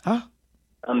 Huh?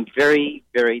 I'm very,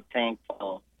 very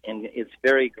thankful, and it's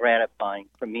very gratifying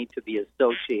for me to be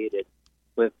associated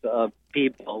with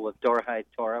people, with Dor High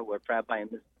Torah, with Rabbi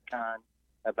Mr. Kahn,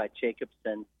 Rabbi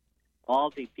Jacobson,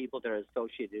 all the people that are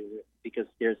associated with, because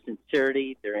their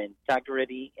sincerity, their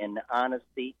integrity, and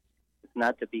honesty is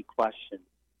not to be questioned.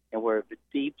 And we're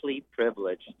deeply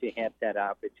privileged to have that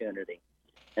opportunity.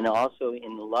 And also,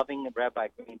 in loving Rabbi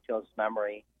Greenfield's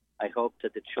memory, I hope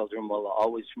that the children will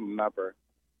always remember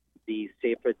the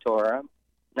Sefer Torah,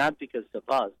 not because of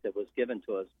us that was given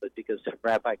to us, but because of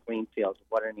Rabbi Greenfield,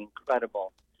 what an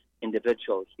incredible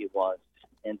individual he was,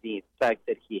 and the effect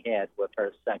that he had with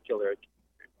our secular.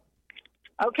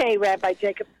 Okay, Rabbi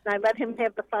Jacobson, I let him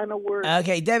have the final word.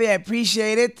 Okay, Debbie, I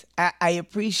appreciate it. I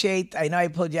know I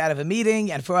pulled you out of a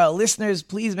meeting, and for our listeners,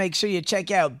 please make sure you check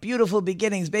out Beautiful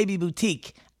Beginnings Baby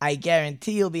Boutique. I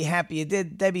guarantee you'll be happy you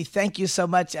did. Debbie, thank you so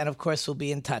much, and of course, we'll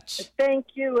be in touch. Thank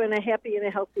you, and a happy and a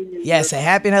healthy New Year. Yes, a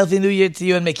happy and healthy New Year to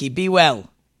you and Mickey. Be well.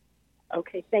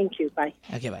 Okay, thank you. Bye.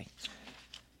 Okay, bye.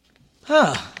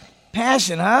 Huh.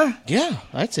 Passion, huh? Yeah,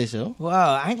 I'd say so.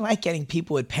 Wow, I like getting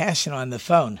people with passion on the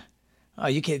phone. Oh,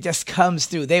 it just comes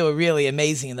through. They were really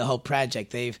amazing in the whole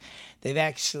project. They've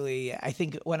actually, I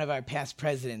think one of our past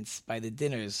presidents by the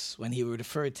dinners, when he would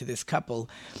refer to this couple,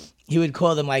 he would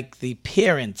call them like the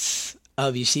parents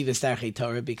of Yeshivas Darchei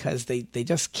Torah because they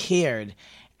just cared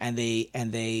and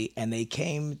they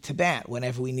came to bat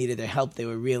whenever we needed their help. They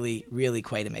were really, really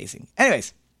quite amazing.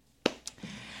 Anyways,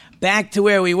 back to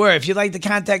where we were. If you'd like to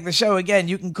contact the show again,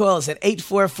 you can call us at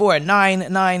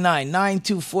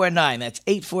 844-999-9249. That's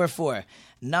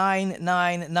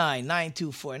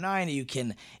 844-999-9249. Or you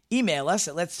can email us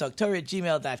at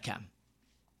letstalktorah@gmail.com.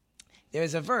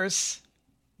 There's a verse,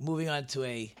 moving on to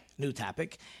a new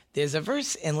topic. There's a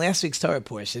verse in last week's Torah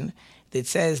portion that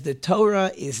says the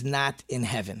Torah is not in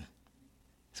heaven.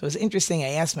 So it's interesting.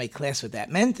 I asked my class what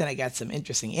that meant, and I got some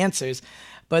interesting answers.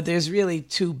 But there's really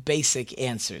two basic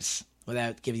answers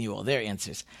without giving you all their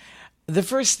answers. The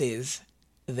first is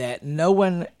that no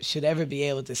one should ever be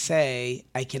able to say,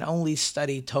 I can only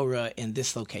study Torah in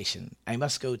this location. I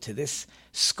must go to this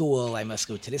school. I must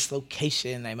go to this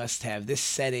location. I must have this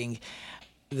setting.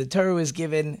 The Torah was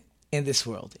given in this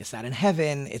world. It's not in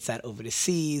heaven. It's not over the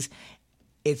seas.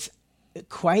 It's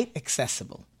quite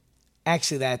accessible.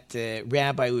 Actually, that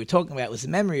rabbi we were talking about was a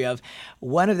memory of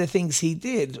one of the things he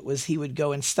did was he would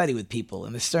go and study with people.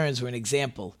 And the Stearns were an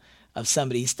example of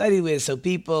somebody he studied with. So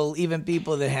even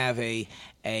people that have a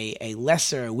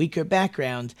lesser, a weaker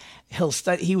background,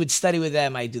 he would study with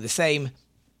them. I do the same.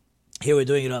 Here we're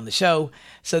doing it on the show.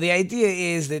 So the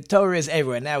idea is that Torah is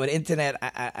everywhere. Now with internet,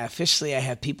 officially I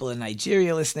have people in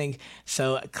Nigeria listening.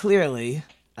 So clearly,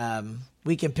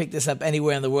 we can pick this up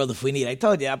anywhere in the world if we need. I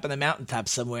told you, up on the mountaintop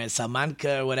somewhere in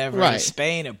Salamanca or whatever, Right. or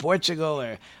Spain or Portugal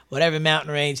or whatever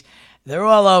mountain range. They're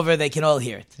all over. They can all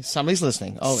hear it. Somebody's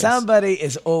listening. Always. Somebody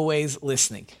is always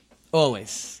listening.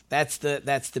 Always. That's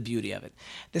the beauty of it.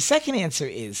 The second answer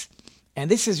is,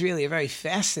 and this is really a very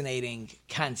fascinating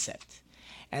concept,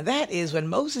 and that is when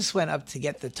Moses went up to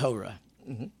get the Torah,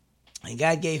 And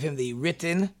God gave him the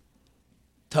written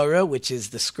Torah, which is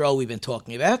the scroll we've been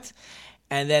talking about.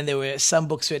 And then there were some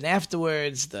books written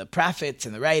afterwards, the prophets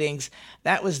and the writings.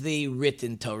 That was the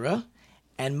written Torah.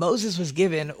 And Moses was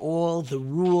given all the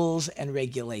rules and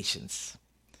regulations.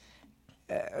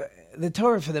 The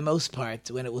Torah, for the most part,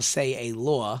 when it will say a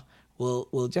law,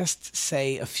 will just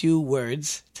say a few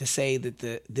words to say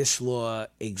that this law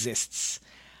exists.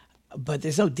 But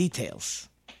there's no details.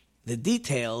 The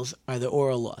details are the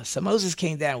oral law. So Moses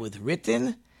came down with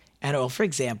written and oral. For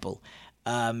example,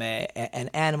 an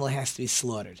animal has to be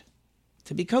slaughtered.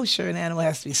 To be kosher, an animal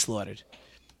has to be slaughtered.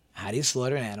 How do you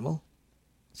slaughter an animal?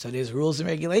 So there's rules and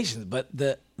regulations. But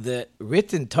the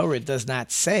written Torah does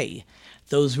not say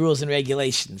those rules and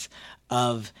regulations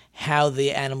of how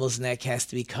the animal's neck has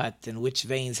to be cut and which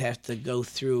veins have to go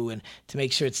through and to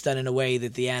make sure it's done in a way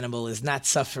that the animal is not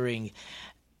suffering.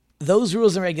 Those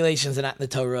rules and regulations are not in the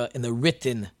Torah, in the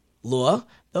written law.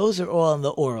 Those are all in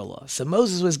the oral law. So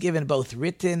Moses was given both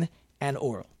written and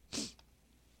oral.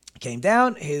 Came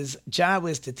down, his job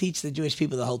was to teach the Jewish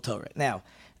people the whole Torah. Now,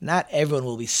 not everyone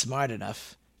will be smart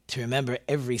enough to remember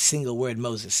every single word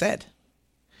Moses said.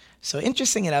 So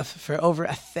interesting enough, for over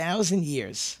 1,000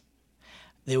 years,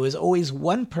 there was always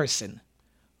one person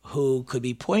who could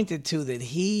be pointed to that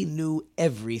he knew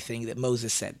everything that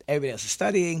Moses said. Everybody else is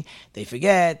studying, they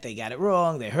forget, they got it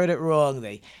wrong, they heard it wrong,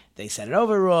 they said it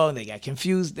over wrong, they got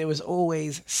confused. There was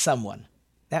always someone.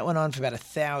 That went on for about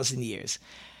 1,000 years.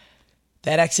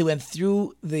 That actually went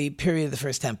through the period of the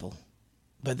First Temple.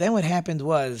 But then what happened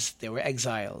was there were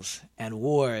exiles and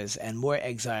wars and more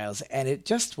exiles, and it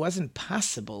just wasn't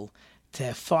possible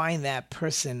to find that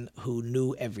person who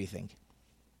knew everything.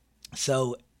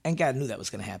 So, and God knew that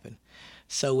was going to happen.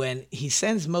 So when he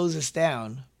sends Moses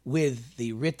down with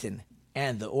the written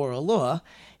and the oral law,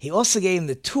 he also gave him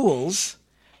the tools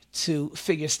to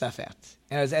figure stuff out.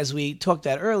 And as we talked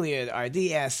about earlier, the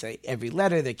RD asks every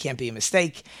letter, there can't be a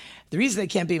mistake. The reason there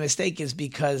can't be a mistake is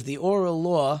because the oral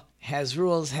law has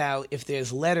rules how if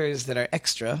there's letters that are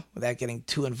extra, without getting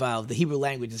too involved, the Hebrew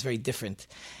language is very different.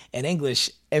 In English,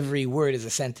 every word is a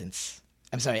sentence.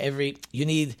 You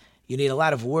need a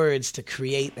lot of words to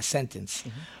create a sentence.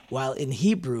 Mm-hmm. While in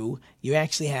Hebrew, you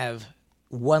actually have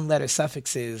one letter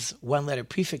suffixes, one letter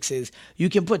prefixes. You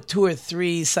can put 2 or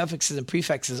 3 suffixes and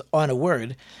prefixes on a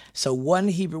word. So one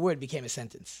Hebrew word became a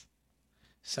sentence.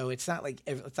 So it's not like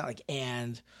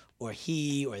and or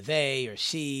he or they or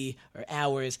she or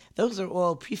ours. Those are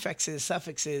all prefixes,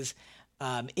 suffixes,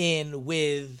 in,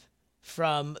 with,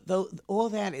 from. All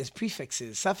that is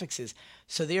prefixes, suffixes.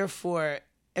 So therefore,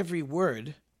 every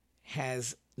word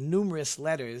has numerous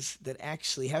letters that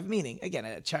actually have meaning. Again,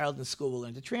 a child in school will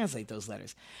learn to translate those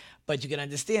letters. But you can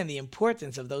understand the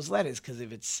importance of those letters, because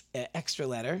if it's an extra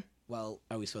letter, well,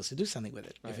 are we supposed to do something with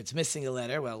it? Right. If it's missing a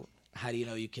letter, well, how do you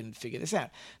know you can figure this out?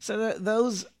 So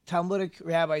those Talmudic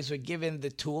rabbis were given the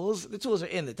tools. The tools are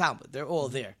in the Talmud. They're all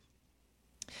there.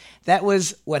 That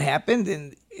was what happened,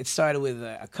 and it started with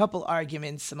a couple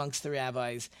arguments amongst the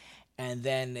rabbis, and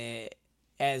then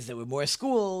as there were more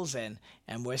schools and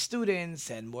more students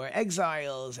and more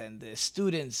exiles, and the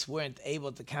students weren't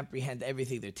able to comprehend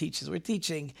everything their teachers were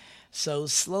teaching, so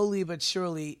slowly but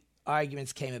surely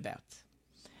arguments came about.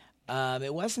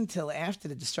 It wasn't until after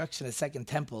the destruction of the Second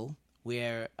Temple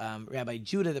where Rabbi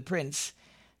Judah the Prince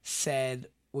said,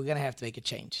 we're going to have to make a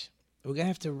change. We're going to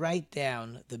have to write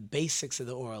down the basics of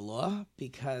the oral law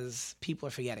because people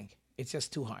are forgetting. It's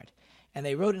just too hard. And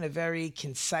they wrote in a very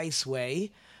concise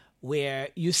way where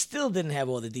you still didn't have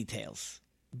all the details,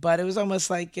 but it was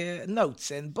almost like notes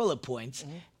and bullet points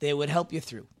that would help you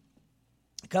through.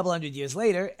 A couple hundred years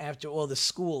later, after all the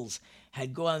schools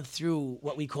had gone through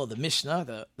what we call the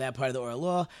Mishnah, that part of the oral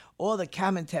law, all the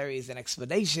commentaries and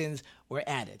explanations were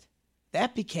added.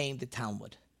 That became the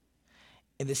Talmud.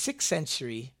 In the 6th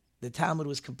century, the Talmud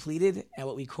was completed and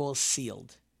what we call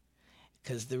sealed,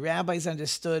 because the rabbis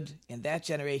understood in that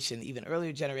generation, even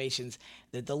earlier generations,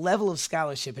 that the level of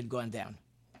scholarship had gone down.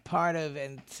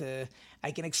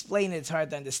 I can explain it, it's hard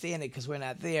to understand it because we're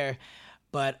not there,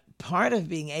 but part of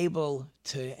being able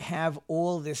to have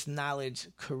all this knowledge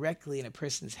correctly in a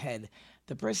person's head,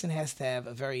 the person has to have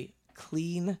a very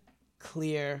clean,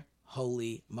 clear,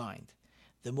 holy mind.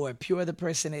 The more pure the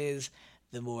person is,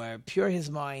 the more pure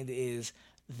his mind is,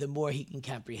 the more he can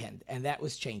comprehend. And that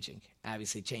was changing.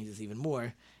 Obviously, it changes even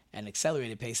more at an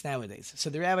accelerated pace nowadays. So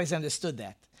the rabbis understood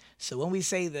that. So when we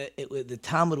say that the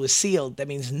Talmud was sealed, that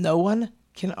means no one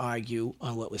can argue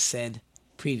on what was said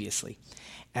previously.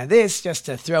 And this, just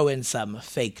to throw in some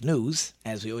fake news,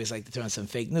 as we always like to throw in some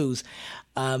fake news,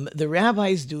 the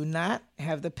rabbis do not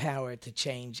have the power to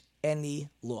change any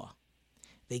law.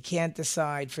 They can't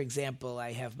decide, for example,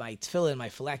 I have my tefillin, my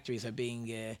phylacteries are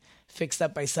being fixed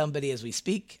up by somebody as we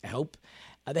speak, I hope.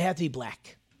 They have to be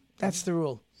black. That's the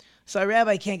rule. So a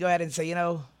rabbi can't go ahead and say,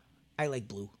 I like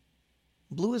blue.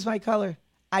 Blue is my color.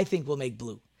 I think we'll make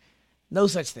blue. No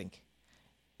such thing.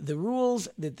 The rules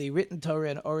that the written Torah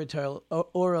and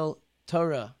oral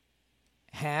Torah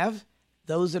have,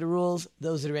 those are the rules,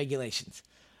 those are the regulations.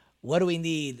 What do we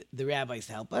need the rabbis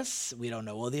to help us? We don't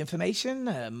know all the information.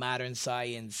 Modern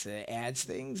science adds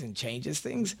things and changes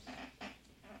things.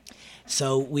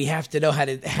 So we have to know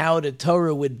how the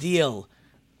Torah would deal.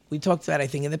 We talked about, I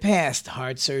think, in the past,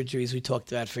 heart surgeries we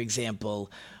talked about, for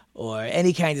example, or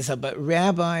any kind of stuff. But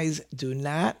rabbis do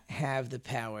not have the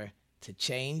power to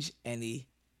change any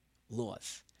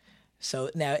laws.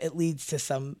 So now it leads to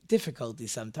some difficulty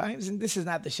sometimes, and this is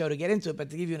not the show to get into it,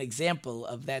 but to give you an example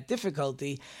of that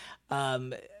difficulty,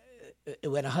 when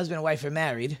a husband and wife are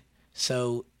married,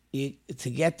 so to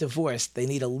get divorced, they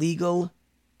need a legal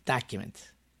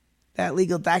document. That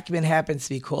legal document happens to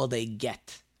be called a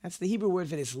get. That's the Hebrew word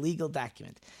for this legal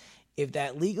document. If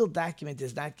that legal document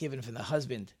is not given from the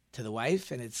husband to the wife,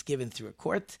 and it's given through a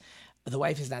court, the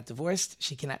wife is not divorced,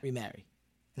 she cannot remarry.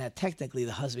 Now, technically,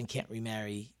 the husband can't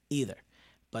remarry either,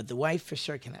 but the wife for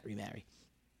sure cannot remarry.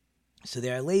 So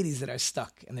there are ladies that are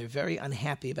stuck, and they're very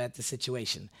unhappy about the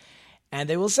situation. And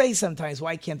they will say sometimes,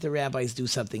 why can't the rabbis do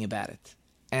something about it?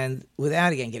 And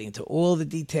without, again, getting into all the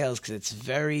details, because it's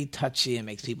very touchy and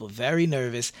makes people very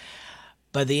nervous,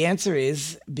 but the answer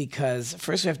is because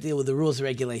first we have to deal with the rules and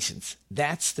regulations.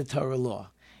 That's the Torah law.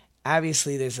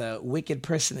 Obviously, there's a wicked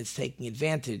person that's taking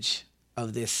advantage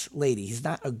of this lady. He's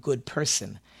not a good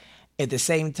person. At the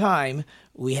same time,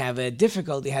 we have a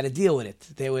difficulty how to deal with it.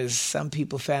 There was some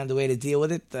people found a way to deal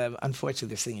with it. Unfortunately,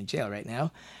 they're sitting in jail right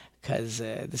now because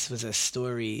this was a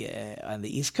story on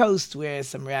the East Coast where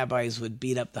some rabbis would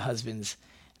beat up the husbands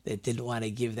that didn't want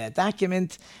to give that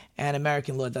document, and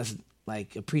American law doesn't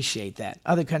appreciate that.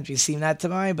 Other countries seem not to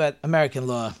mind, but American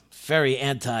law, very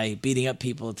anti beating up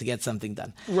people to get something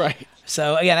done. Right.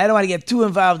 So again, I don't want to get too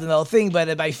involved in the whole thing,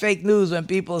 but by fake news, when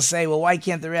people say, well, why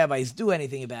can't the rabbis do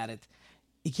anything about it?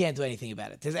 You can't do anything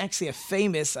about it. There's actually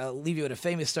I'll leave you with a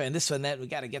famous story, and this one that we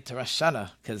got to get to Rosh Hashanah,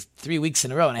 because 3 weeks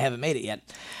in a row and I haven't made it yet.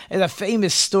 There's a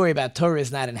famous story about Torah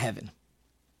is not in heaven.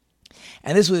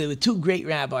 And this was with two great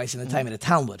rabbis in the time of the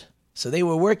Talmud. So they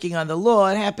were working on the law.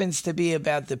 It happens to be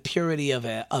about the purity of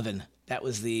an oven. That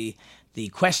was the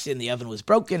question. The oven was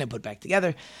broken and put back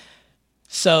together.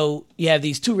 So you have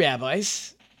these two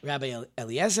rabbis, Rabbi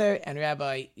Eliezer and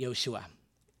Rabbi Yoshua.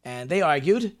 And they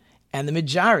argued, and the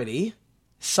majority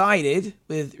sided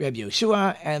with Rabbi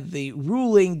Yoshua. And the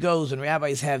ruling goes when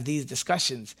rabbis have these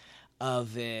discussions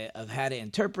of how to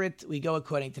interpret, we go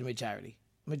according to the majority.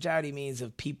 Majority means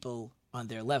of people on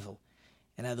their level.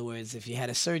 In other words, if you had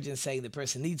a surgeon saying the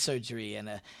person needs surgery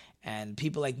and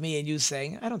people like me and you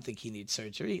saying, I don't think he needs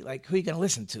surgery, who are you going to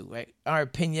listen to, right? Our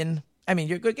opinion,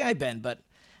 you're a good guy, Ben, but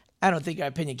I don't think our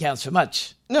opinion counts for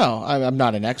much. No, I'm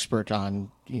not an expert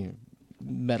on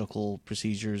medical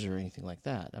procedures or anything like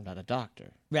that. I'm not a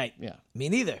doctor. Right. Yeah. Me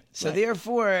neither. So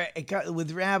therefore,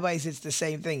 with rabbis, it's the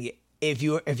same thing. If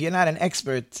you're not an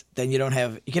expert, then you can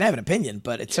have an opinion,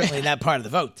 but it's certainly not part of the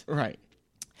vote. Right.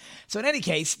 So in any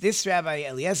case, this Rabbi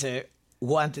Eliezer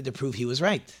wanted to prove he was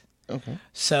right. Okay.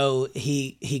 So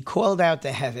he called out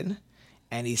to heaven,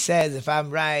 and he says, if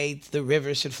I'm right, the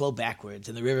river should flow backwards,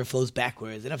 and the river flows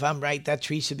backwards. And if I'm right, that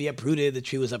tree should be uprooted, the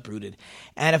tree was uprooted.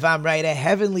 And if I'm right, a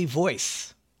heavenly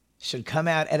voice should come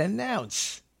out and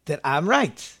announce that I'm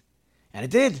right. And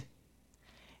it did.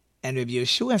 And Rabbi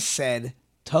Yeshua said,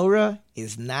 Torah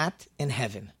is not in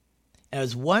heaven. And it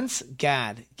was once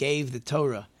God gave the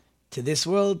Torah to this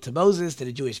world, to Moses, to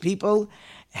the Jewish people,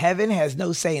 heaven has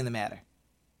no say in the matter.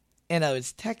 In other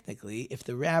words, technically, if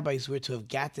the rabbis were to have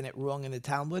gotten it wrong in the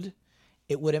Talmud,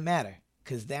 it wouldn't matter,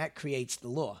 because that creates the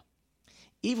law.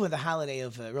 Even with the holiday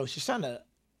of Rosh Hashanah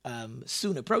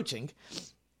soon approaching,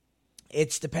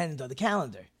 it's dependent on the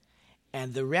calendar.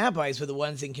 And the rabbis were the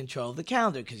ones in control of the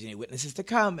calendar, because witnesses to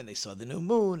come, and they saw the new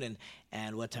moon,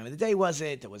 and what time of the day was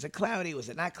it? Was it cloudy? Was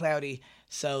it not cloudy?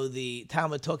 So the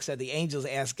Talmud talks that the angels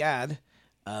asked God,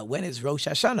 when is Rosh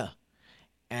Hashanah?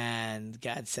 And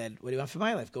God said, what do you want for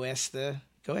my life? Go ask the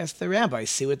rabbis,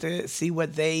 see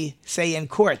what they say in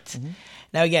court. Mm-hmm.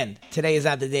 Now again, today is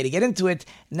not the day to get into it.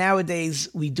 Nowadays,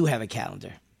 we do have a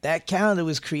calendar. That calendar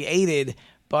was created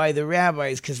by the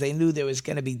rabbis because they knew there was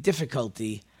going to be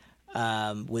difficulty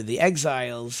with the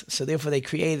exiles, so therefore they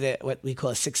created what we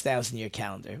call a 6,000-year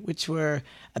calendar, which we're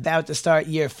about to start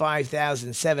year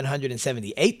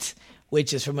 5,778.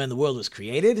 which is from when the world was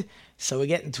created. So we're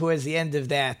getting towards the end of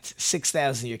that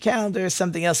 6,000-year calendar.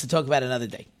 Something else to talk about another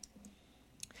day.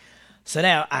 So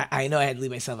now I know I had to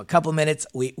leave myself a couple minutes.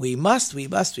 We must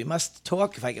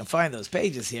talk, if I can find those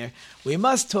pages here. We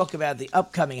must talk about the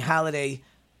upcoming holiday,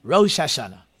 Rosh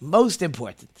Hashanah. Most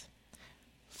important.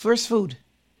 First, food.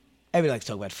 Everybody likes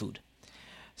to talk about food.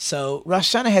 So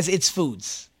Rosh Hashanah has its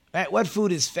foods. Right? What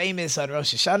food is famous on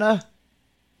Rosh Hashanah?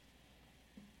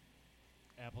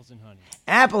 Apples and honey.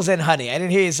 Apples and honey. I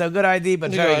didn't hear you so good, RD,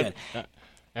 but very good.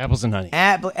 Apples and honey.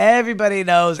 Everybody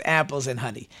knows apples and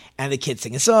honey. And the kids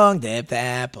sing a song, dip the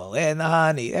apple in the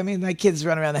honey. I mean, my kids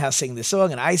run around the house singing this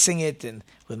song, and I sing it and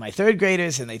with my third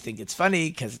graders, and they think it's funny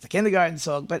because it's a kindergarten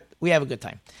song, but we have a good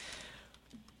time.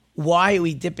 Why are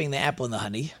we dipping the apple in the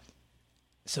honey?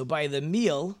 So by the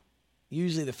meal,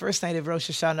 usually the first night of Rosh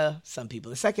Hashanah, some people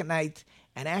the second night,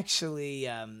 and actually,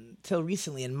 till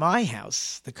recently in my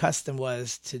house, the custom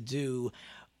was to do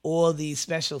all these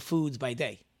special foods by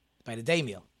day. By the day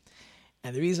meal.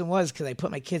 And the reason was because I put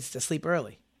my kids to sleep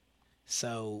early.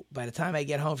 So by the time I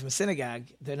get home from synagogue,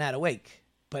 they're not awake.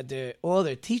 But all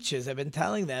their teachers have been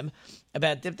telling them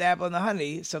about dip the apple in the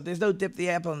honey. So if there's no dip the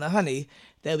apple in the honey,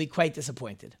 they'll be quite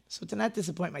disappointed. So to not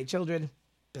disappoint my children,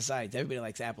 besides, everybody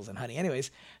likes apples and honey anyways.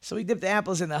 So we dip the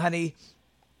apples in the honey.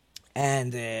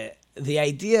 And the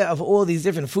idea of all these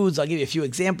different foods, I'll give you a few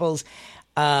examples.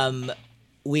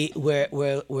 We're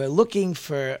looking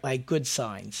for like good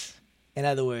signs. In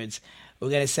other words, we're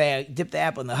going to say I dip the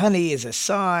apple in the honey is a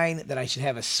sign that I should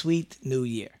have a sweet new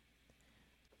year.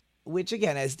 Which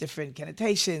again has different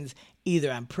connotations.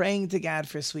 Either I'm praying to God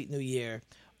for a sweet new year,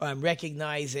 or I'm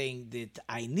recognizing that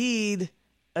I need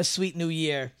a sweet new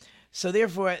year. So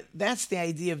therefore, that's the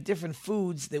idea of different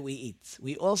foods that we eat.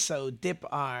 We also dip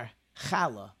our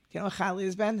challah. Do you know what challah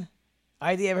is, Ben?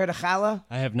 ID, ever heard of challah?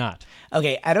 I have not.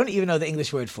 Okay, I don't even know the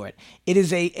English word for it. It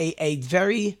is a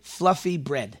very fluffy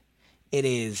bread. It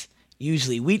is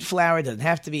usually wheat flour. It doesn't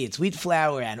have to be. It's wheat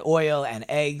flour and oil and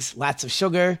eggs, lots of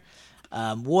sugar,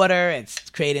 water. It's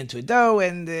created into a dough,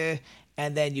 and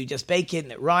then you just bake it,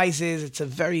 and it rises.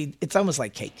 It's almost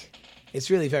like cake. It's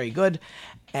really very good.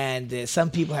 And some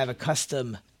people have a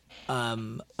custom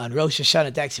on Rosh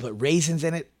Hashanah to actually put raisins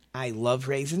in it. I love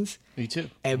raisins. Me too.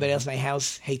 Everybody else in my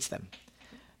house hates them.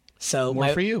 So More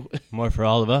for you. More for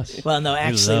all of us. Well, no, We love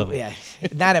actually, it. yeah,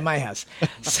 not at my house.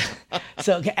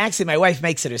 So actually, my wife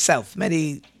makes it herself.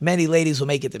 Many ladies will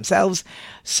make it themselves.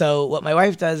 So what my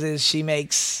wife does is she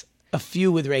makes a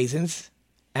few with raisins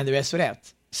and the rest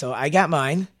without. So I got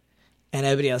mine, and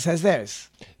everybody else has theirs.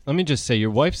 Let me just say,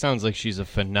 your wife sounds like she's a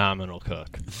phenomenal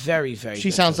cook. Very, very She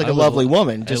good. sounds like a lovely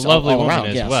woman. A Just lovely all woman around,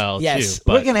 as yes. well, Yes,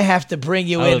 too. we're going to have to bring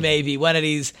you I in would- maybe one of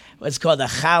these, what's called a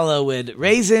challah with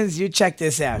raisins. You check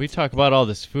this out. We talk about all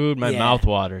this food, my Yeah. mouth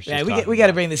waters. Yeah, just we got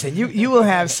to bring this in. You will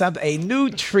have a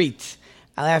new treat.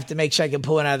 I'll have to make sure I can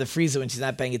pull it out of the freezer when she's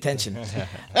not paying attention.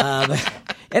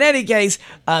 In any case,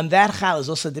 that challah is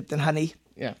also dipped in honey.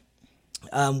 Yeah.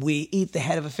 We eat the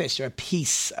head of a fish, or a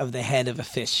piece of the head of a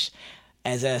fish,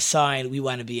 as a sign we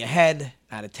want to be a head,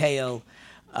 not a tail.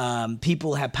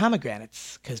 People have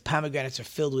pomegranates, because pomegranates are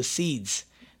filled with seeds.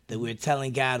 That we're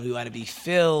telling God we want to be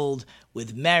filled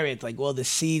with merit, like all the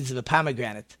seeds of a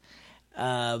pomegranate.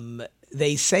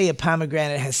 They say a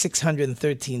pomegranate has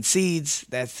 613 seeds.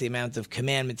 That's the amount of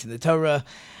commandments in the Torah.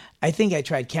 I think I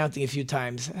tried counting a few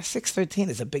times. 613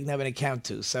 is a big number to count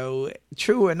to. So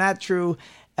true or not true,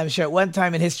 I'm sure at one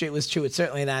time in history it was true. It's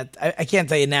certainly not. I can't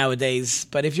tell you nowadays.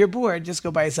 But if you're bored, just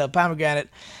go buy yourself a pomegranate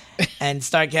and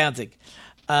start counting.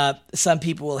 Some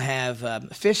people will have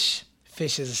fish.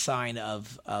 Fish is a sign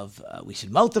of we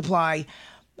should multiply.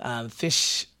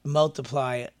 Fish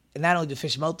multiply. Not only do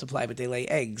fish multiply, but they lay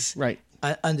eggs Right.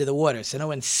 Under the water. So no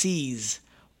one sees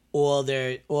all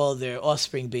their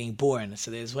offspring being born.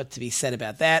 So there's what to be said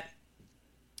about that.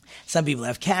 Some people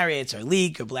have carrots or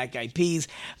leek or black-eyed peas,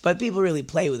 but people really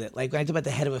play with it. Like when I talk about the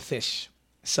head of a fish.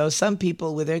 So some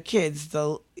people with their kids,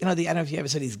 they'll, I don't know if you ever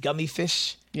saw these gummy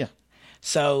fish. Yeah.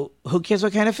 So who cares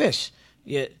what kind of fish?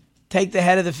 You take the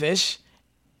head of the fish.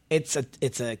 It's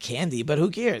a candy, but who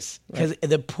cares? Because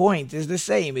the point is the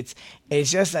same. It's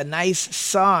just a nice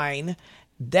sign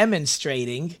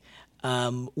demonstrating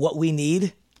what we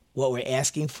need, what we're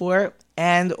asking for,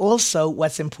 and also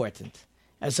what's important.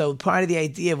 And so part of the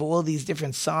idea of all these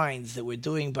different signs that we're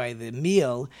doing by the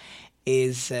meal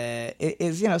is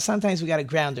sometimes we got to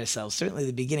ground ourselves. Certainly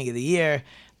the beginning of the year,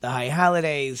 the high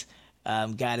holidays,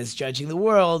 God is judging the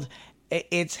world.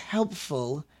 It's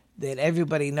helpful that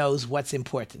everybody knows what's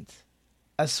important.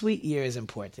 A sweet year is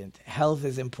important. Health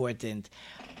is important.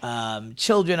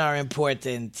 Children are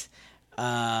important.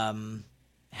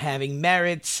 having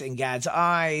merits in God's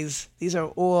eyes. These are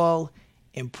all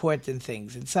important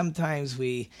things. And sometimes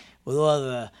we, with all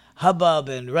the hubbub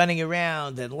and running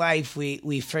around and life,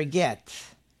 we forget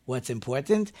what's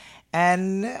important.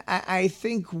 And I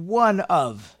think one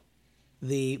of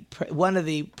the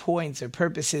points or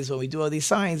purposes when we do all these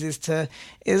signs is to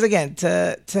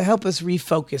help us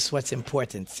refocus what's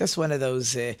important. It's just one of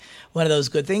those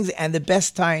good things. And the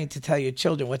best time to tell your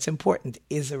children what's important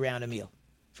is around a meal.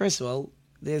 First of all,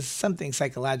 there's something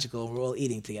psychological when we're all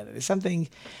eating together. There's something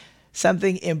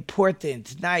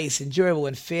important, nice, enjoyable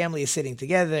when family is sitting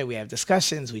together. We have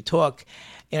discussions, we talk.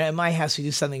 In my house, we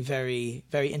do something very,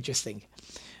 very interesting.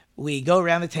 We go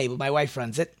around the table. My wife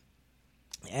runs it.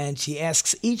 And she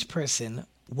asks each person,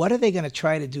 what are they going to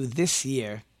try to do this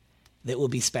year that will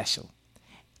be special?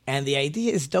 And the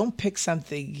idea is don't pick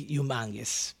something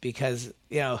humongous because,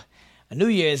 on New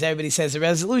Year's, everybody says the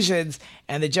resolutions.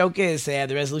 And the joke is they have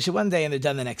the resolution one day and they're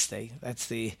done the next day. That's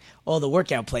all the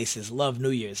workout places love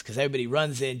New Year's because everybody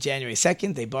runs in January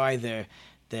 2nd. They buy their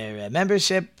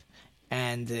membership.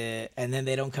 And then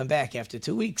they don't come back after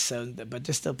 2 weeks, but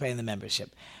they're still paying the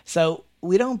membership. So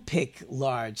we don't pick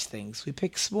large things. We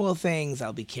pick small things.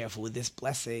 I'll be careful with this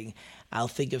blessing. I'll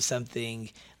think of something.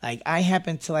 Like I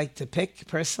happen to like to pick,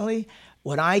 personally,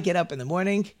 when I get up in the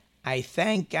morning, I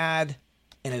thank God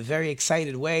in a very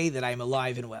excited way that I'm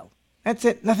alive and well. That's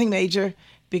it. Nothing major.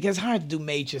 Because it's hard to do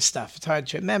major stuff. It's hard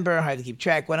to remember, hard to keep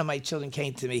track. One of my children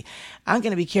came to me. I'm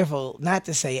going to be careful not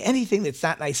to say anything that's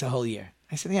not nice a whole year.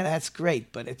 I said, yeah, that's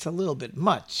great, but it's a little bit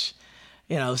much.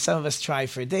 Some of us try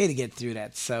for a day to get through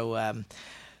that. So,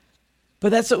 but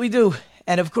that's what we do.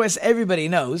 And of course, everybody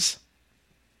knows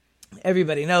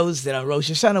that on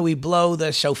Rosh Hashanah, we blow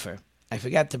the shofar. I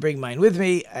forgot to bring mine with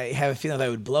me. I have a feeling that I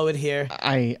would blow it here.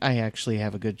 I actually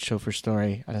have a good shofar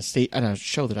story on a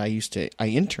show that I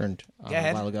interned on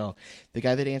a while ago. The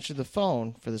guy that answered the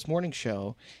phone for this morning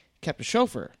show kept a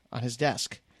shofar on his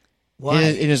desk. Why?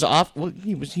 In his off, well,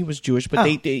 he was Jewish, but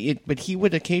but he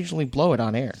would occasionally blow it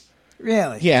on air.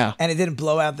 Really? Yeah. And it didn't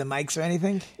blow out the mics or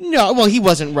anything? No, well, he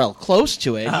wasn't real close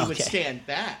to it. Oh, he would stand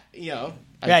back,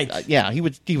 Right.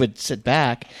 He would sit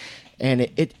back, and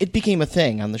it became a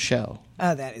thing on the show.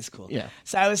 Oh, that is cool. Yeah.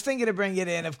 So I was thinking to bring it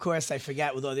in. Of course, I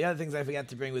forgot with all the other things I forgot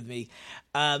to bring with me.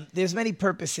 There's many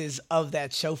purposes of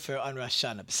that shofar on Rosh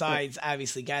Hashanah. Besides,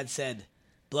 obviously, God said,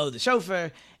 blow the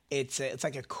shofar. It's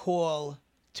like a call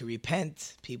to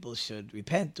repent. People should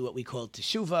repent, do what we call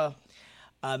teshuvah.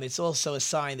 It's also a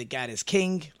sign that God is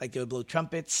king, like they would blow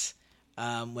trumpets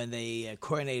when they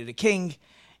coronated a king.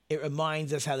 It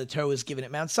reminds us how the Torah was given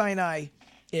at Mount Sinai.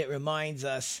 It reminds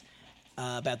us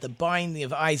about the binding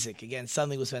of Isaac. Again,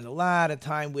 something we'll spend a lot of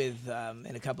time with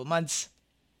in a couple months.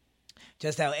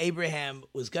 Just how Abraham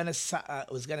was going to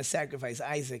sacrifice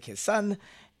Isaac, his son,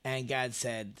 and God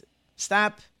said,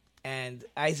 stop. And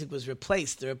Isaac was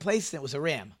replaced. The replacement was a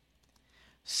ram.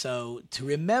 So to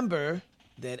remember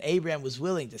that Abraham was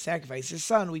willing to sacrifice his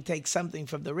son, we take something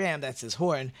from the ram, that's his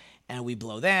horn, and we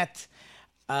blow that.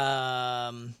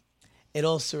 It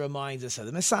also reminds us of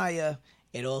the Messiah.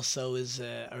 It also is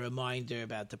a reminder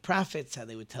about the prophets, how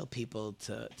they would tell people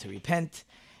to repent.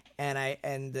 And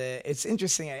it's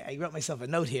interesting, I wrote myself a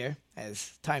note here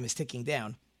as time is ticking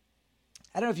down.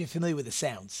 I don't know if you're familiar with the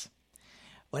sounds.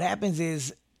 What happens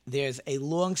is, there's a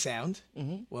long sound,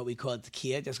 what we call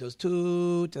tekiah. It just goes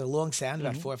toot, a long sound,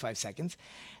 about 4 or 5 seconds.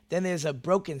 Then there's a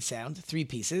broken sound, 3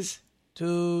 pieces.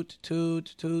 Toot,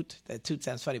 toot, toot. That toot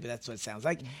sounds funny, but that's what it sounds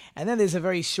like. And then there's a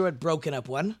very short, broken up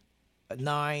one,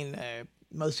 9,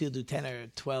 most people do 10 or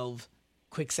 12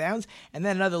 quick sounds. And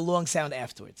then another long sound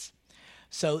afterwards.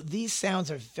 So these sounds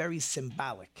are very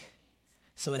symbolic.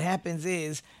 So what happens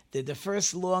is that the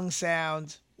first long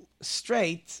sound,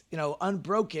 straight,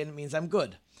 unbroken, means I'm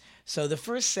good. So the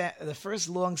first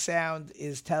long sound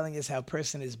is telling us how a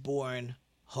person is born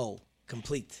whole,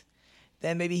 complete.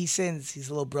 Then maybe he sins, he's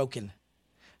a little broken.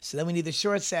 So then we need the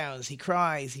short sounds. He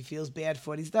cries, he feels bad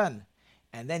for what he's done.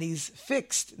 And then he's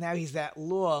fixed. Now he's that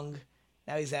long,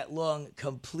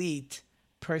 complete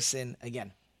person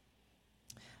again.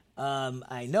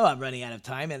 I know I'm running out of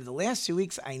time, and the last 2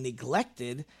 weeks I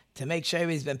neglected to make sure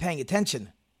everybody's been paying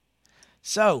attention.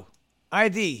 So,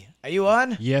 RD, are you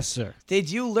on? Yes, sir. Did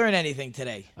you learn anything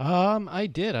today? I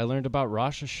did. I learned about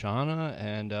Rosh Hashanah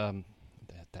and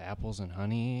the apples and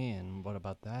honey, and what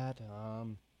about that?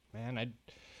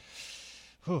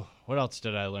 What else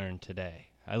did I learn today?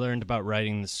 I learned about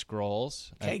writing the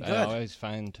scrolls. Okay, good. I always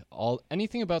find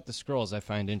anything about the scrolls I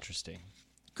find interesting.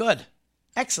 Good.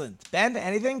 Excellent. Ben,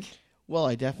 anything? Well,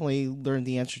 I definitely learned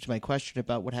the answer to my question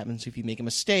about what happens if you make a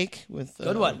mistake with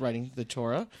Good one. writing the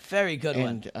Torah. Very good one.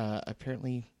 And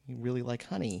apparently, really like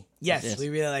honey. Yes, we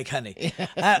really like honey.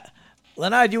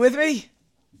 Leonard, you with me?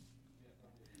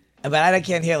 But I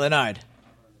can't hear Leonard.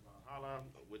 Challah,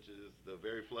 which is the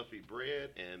very fluffy bread,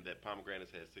 and that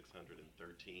pomegranates has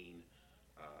 613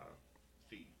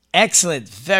 seeds. Excellent. Very